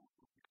people,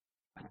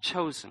 a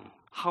chosen,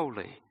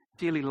 holy,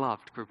 dearly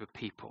loved group of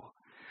people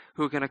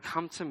who are going to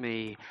come to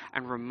me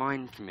and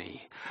remind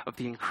me of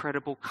the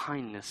incredible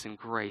kindness and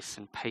grace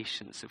and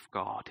patience of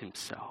God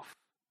himself.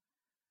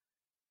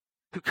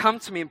 Who come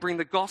to me and bring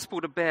the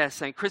gospel to bear,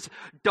 saying, Chris,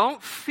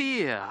 don't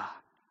fear.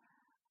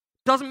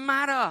 Doesn't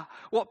matter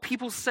what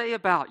people say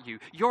about you.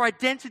 Your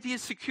identity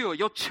is secure.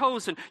 You're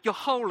chosen. You're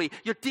holy.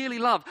 You're dearly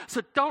loved.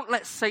 So don't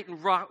let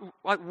Satan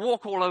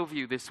walk all over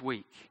you this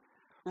week.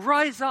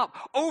 Rise up.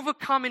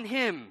 Overcome in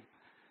him.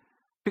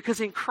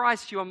 Because in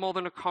Christ you are more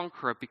than a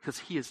conqueror, because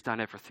he has done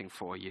everything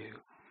for you.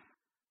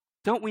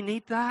 Don't we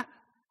need that?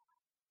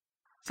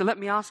 So let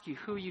me ask you,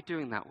 who are you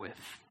doing that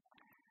with?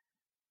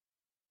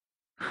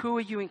 Who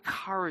are you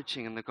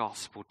encouraging in the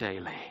gospel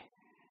daily?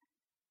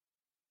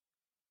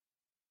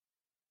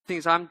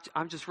 Things I'm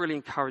just really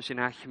encouraging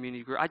our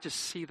community group. I just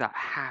see that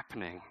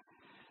happening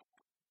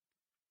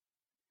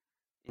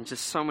in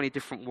just so many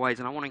different ways,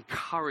 and I want to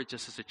encourage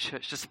us as a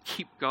church just to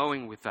keep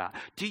going with that.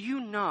 Do you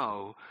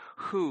know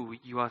who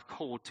you are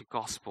called to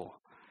gospel,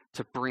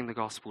 to bring the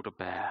gospel to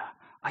bear?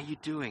 Are you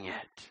doing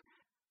it?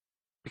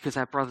 Because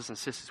our brothers and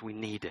sisters, we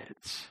need it.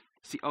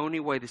 It's the only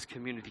way this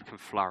community can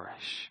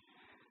flourish.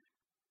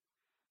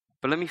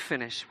 But let me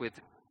finish with,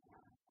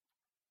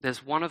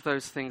 there's one of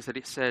those things that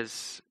it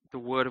says the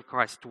word of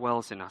Christ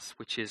dwells in us,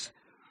 which is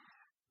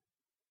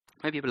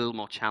maybe a little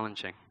more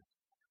challenging.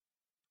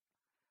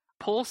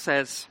 Paul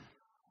says,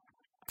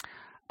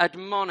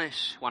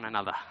 admonish one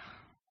another.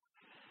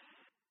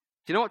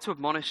 Do you know what to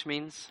admonish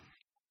means?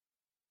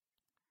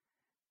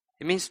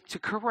 It means to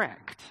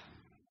correct,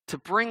 to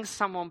bring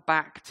someone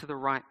back to the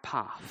right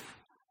path.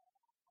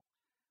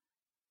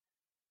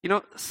 You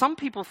know, some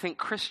people think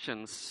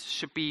Christians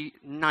should be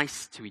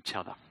nice to each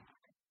other.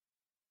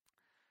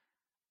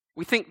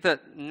 We think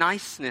that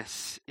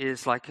niceness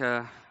is like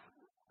a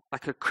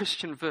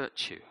Christian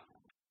virtue.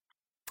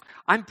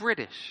 I'm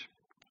British.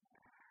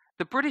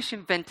 The British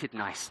invented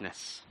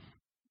niceness.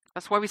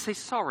 That's why we say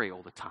sorry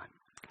all the time.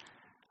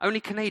 Only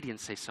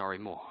Canadians say sorry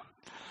more.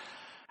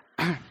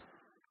 And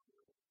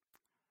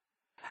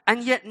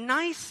yet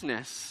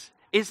niceness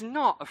is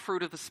not a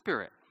fruit of the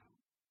Spirit.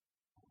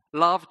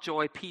 Love,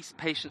 joy, peace,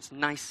 patience,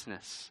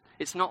 niceness.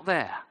 It's not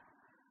there.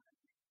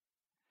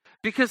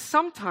 Because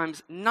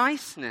sometimes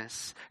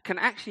niceness can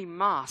actually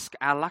mask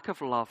our lack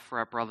of love for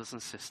our brothers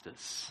and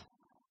sisters.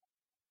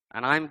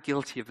 And I'm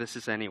guilty of this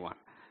as anyone.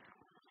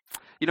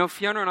 You know,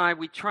 Fiona and I,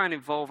 we try and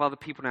involve other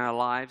people in our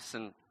lives.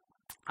 And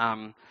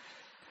one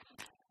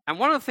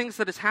of the things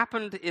that has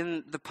happened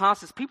in the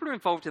past is people are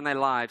involved in their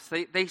lives.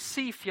 They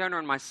see Fiona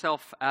and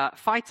myself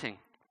fighting.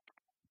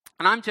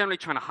 And I'm generally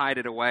trying to hide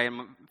it away.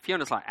 And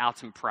Fiona's like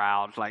out and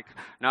proud. Like,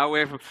 no,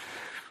 we're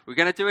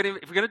going to do it.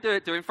 If we're going to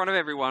do it in front of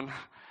everyone.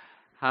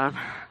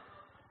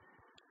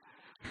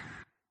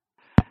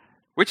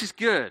 Which is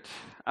good.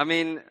 I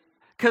mean,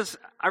 because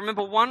I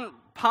remember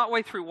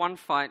partway through one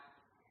fight,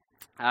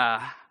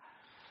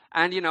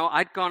 and, you know,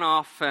 I'd gone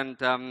off and,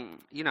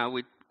 you know,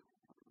 we'd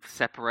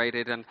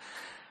separated.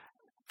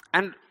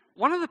 And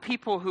one of the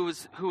people who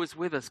was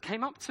with us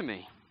came up to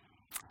me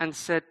and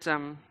said,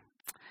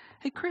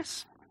 hey,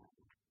 Chris,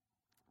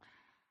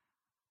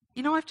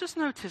 you know, I've just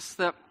noticed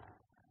that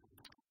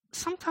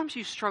sometimes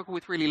you struggle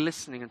with really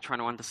listening and trying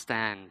to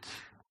understand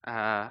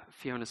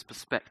Fiona's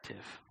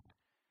perspective.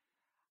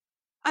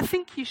 I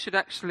think you should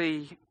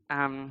actually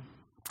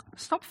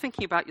stop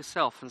thinking about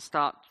yourself and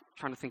start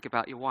trying to think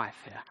about your wife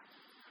here.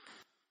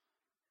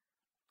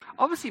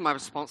 Obviously, my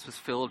response was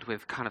filled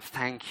with kind of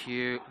thank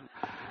you.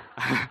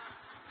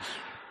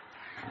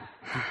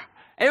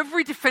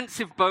 Every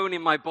defensive bone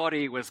in my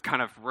body was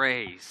kind of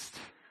raised.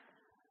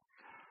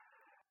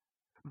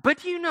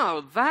 But you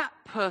know, that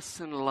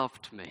person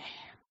loved me.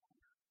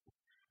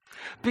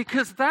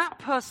 Because that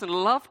person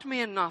loved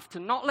me enough to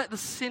not let the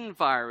sin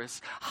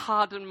virus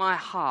harden my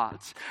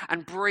heart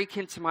and break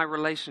into my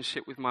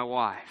relationship with my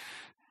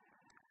wife.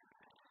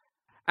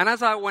 And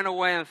as I went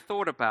away and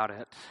thought about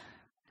it,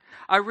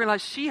 I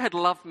realized she had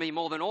loved me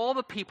more than all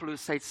the people who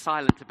stayed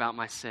silent about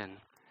my sin.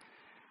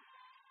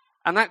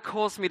 And that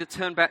caused me to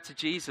turn back to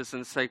Jesus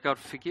and say, God,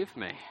 forgive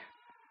me.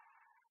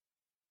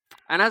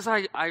 And as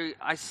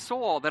I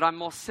saw that I'm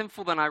more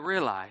sinful than I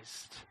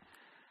realized,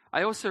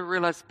 I also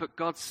realized, but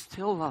God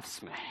still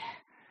loves me.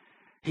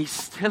 He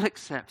still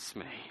accepts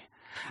me.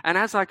 And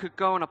as I could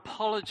go and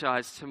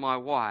apologize to my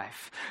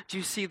wife, do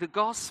you see, the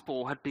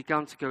gospel had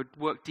begun to go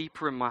work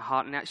deeper in my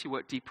heart and actually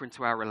work deeper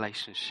into our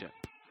relationship.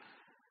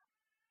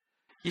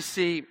 You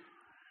see,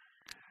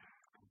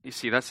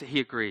 he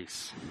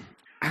agrees.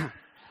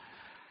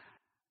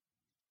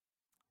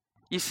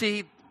 You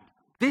see,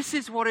 this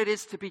is what it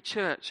is to be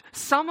church.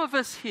 Some of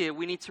us here,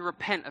 we need to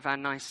repent of our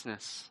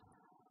niceness.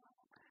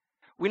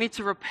 We need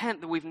to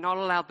repent that we've not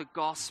allowed the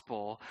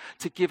gospel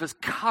to give us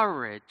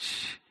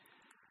courage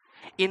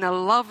in a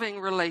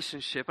loving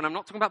relationship. And I'm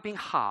not talking about being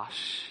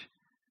harsh.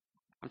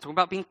 I'm talking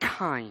about being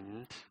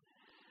kind.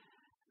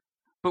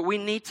 But we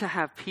need to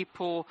have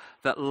people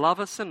that love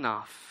us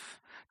enough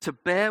to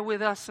bear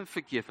with us and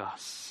forgive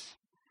us,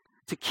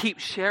 to keep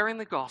sharing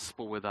the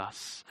gospel with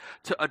us,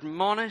 to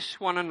admonish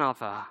one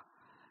another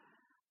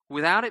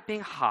without it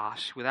being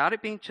harsh, without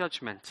it being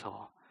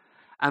judgmental.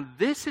 And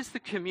this is the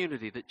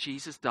community that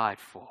Jesus died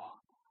for.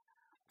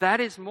 That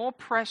is more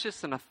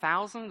precious than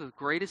 1,000 of the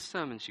greatest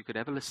sermons you could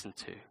ever listen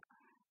to.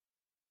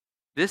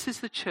 This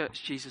is the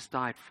church Jesus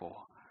died for.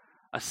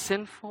 A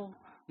sinful,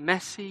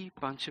 messy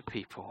bunch of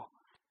people,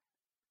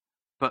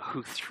 but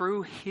who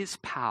through his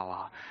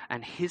power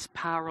and his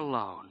power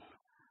alone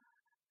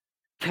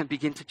can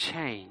begin to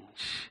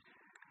change.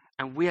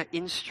 And we are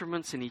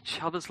instruments in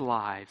each other's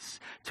lives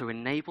to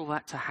enable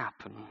that to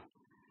happen.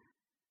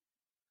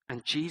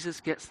 And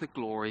Jesus gets the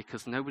glory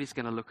because nobody's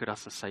going to look at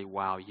us and say,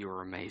 wow, you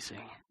are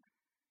amazing.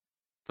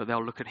 But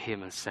they'll look at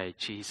him and say,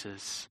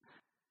 Jesus,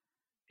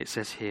 it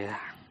says here,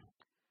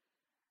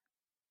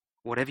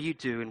 whatever you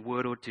do in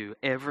word or do,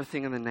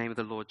 everything in the name of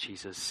the Lord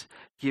Jesus,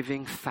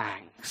 giving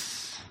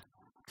thanks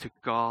to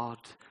God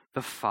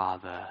the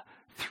Father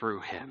through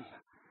him.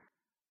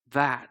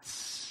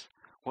 That's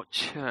what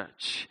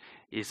church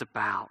is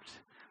about.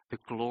 The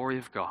glory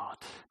of God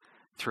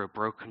through a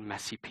broken,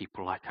 messy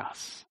people like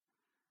us.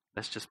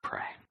 Let's just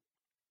pray.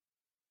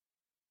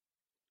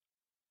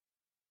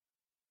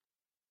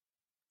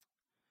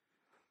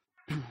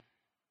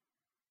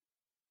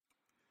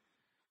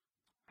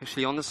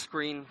 Actually, on the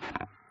screen,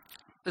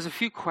 there's a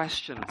few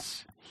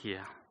questions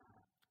here.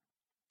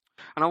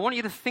 And I want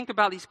you to think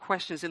about these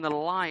questions in the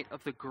light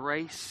of the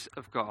grace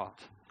of God.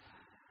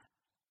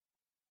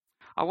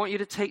 I want you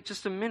to take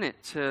just a minute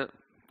to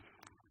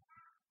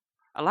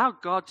allow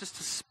God just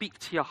to speak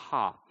to your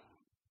heart.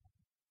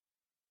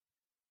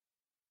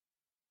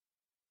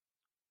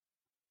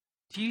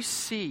 Do you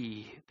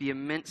see the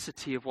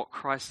immensity of what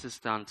Christ has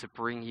done to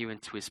bring you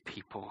into his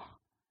people?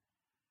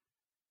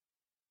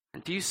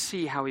 And do you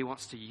see how he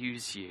wants to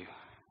use you?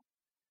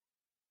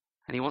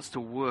 And he wants to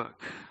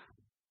work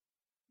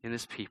in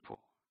his people.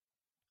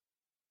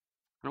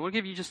 And I want to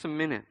give you just a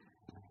minute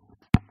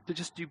to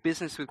just do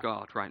business with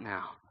God right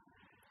now.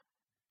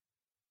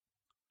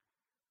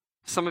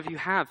 Some of you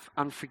have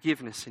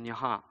unforgiveness in your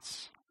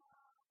hearts.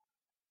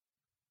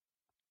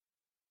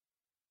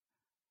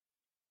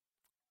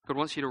 God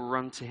wants you to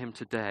run to him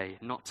today,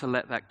 not to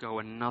let that go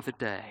another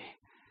day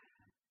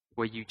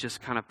where you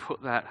just kind of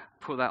put that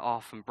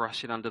off and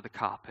brush it under the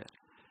carpet.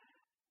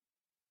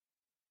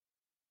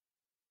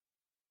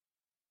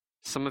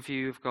 Some of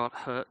you have got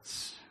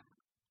hurts.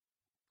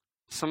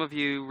 Some of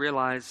you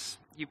realize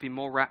you've been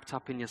more wrapped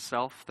up in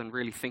yourself than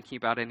really thinking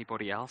about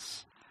anybody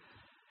else.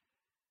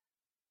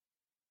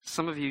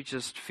 Some of you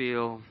just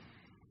feel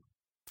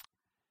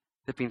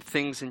there have been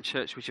things in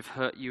church which have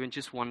hurt you and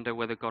just wonder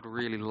whether God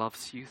really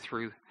loves you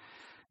through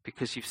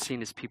because you've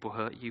seen his people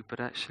hurt you, but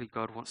actually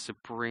God wants to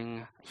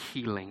bring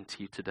healing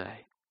to you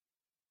today.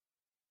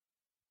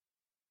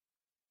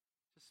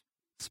 Just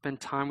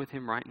spend time with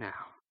him right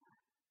now.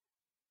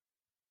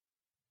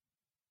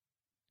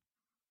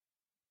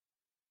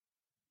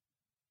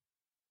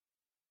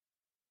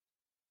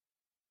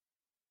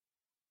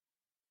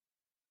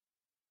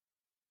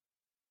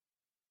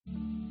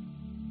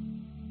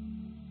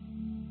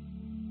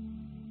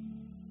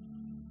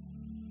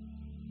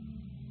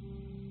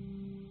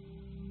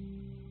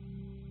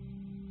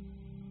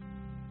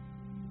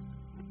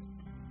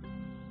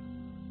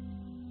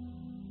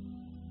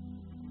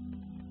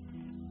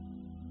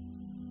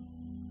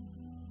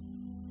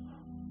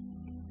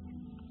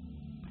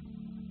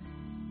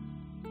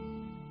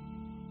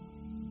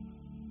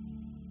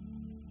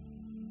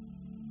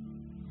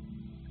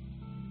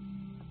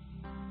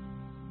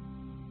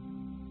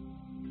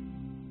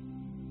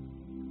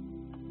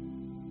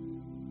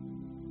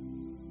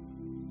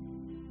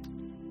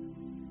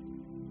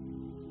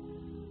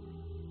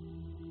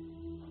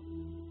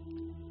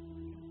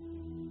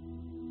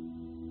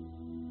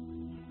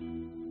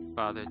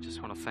 Father, I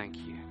just want to thank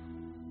you.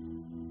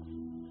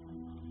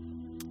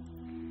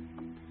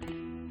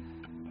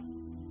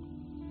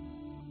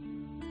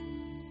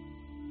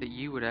 That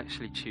you would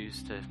actually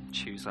choose to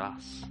choose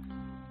us.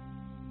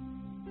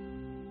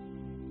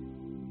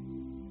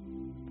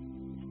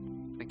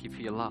 Thank you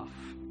for your love.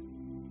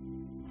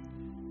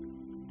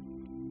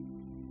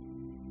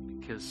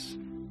 Because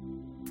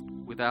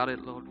without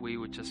it, Lord, we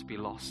would just be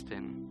lost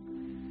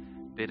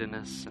in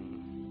bitterness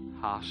and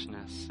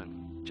harshness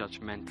and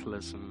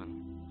judgmentalism and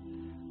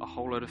a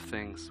whole lot of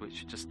things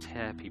which just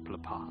tear people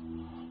apart.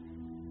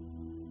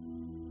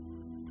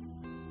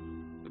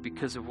 But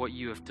because of what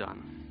you have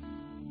done,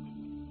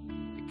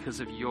 because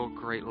of your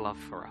great love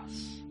for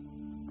us,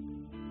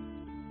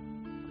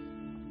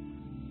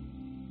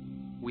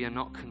 we are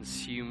not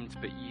consumed,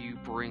 but you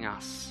bring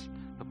us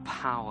the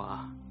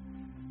power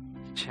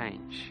to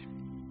change,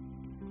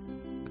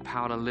 the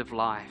power to live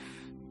life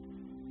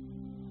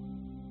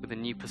with a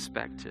new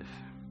perspective.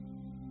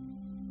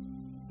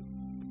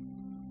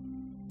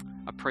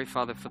 I pray,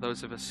 Father, for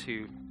those of us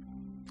who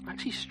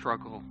actually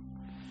struggle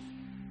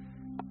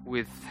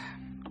with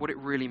what it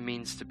really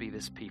means to be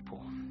this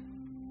people.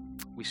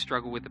 We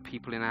struggle with the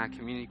people in our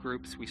community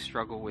groups. We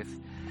struggle with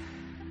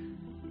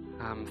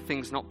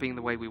things not being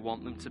the way we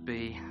want them to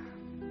be.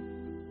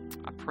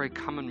 I pray,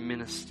 come and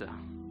minister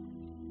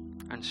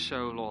and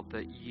show, Lord,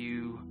 that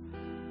you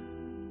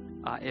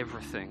are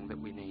everything that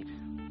we need.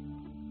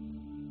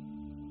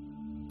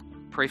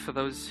 Pray for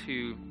those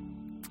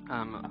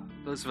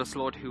of us,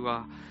 Lord,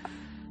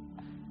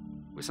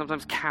 we're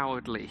sometimes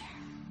cowardly.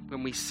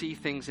 When we see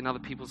things in other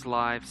people's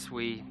lives,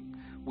 we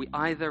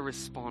either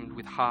respond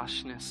with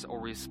harshness or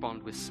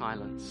respond with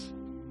silence.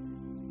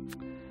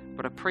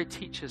 But I pray,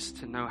 teach us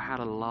to know how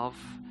to love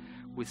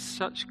with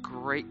such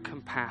great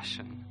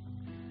compassion,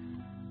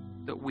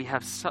 that we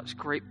have such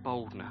great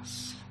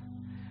boldness,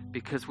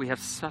 because we have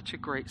such a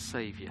great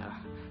Savior,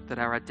 that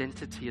our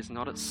identity is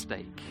not at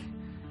stake.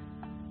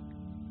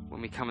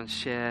 When we come and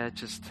share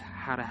just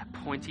how to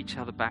point each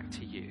other back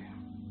to you,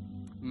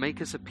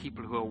 make us a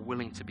people who are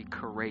willing to be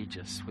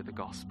courageous with the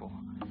gospel.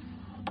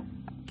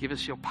 Give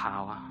us your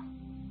power.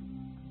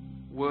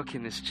 Work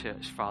in this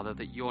church, Father,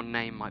 that your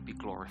name might be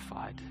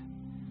glorified.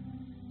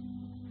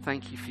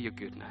 Thank you for your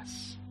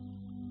goodness.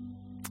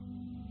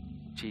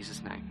 In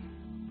Jesus' name,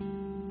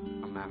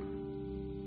 amen.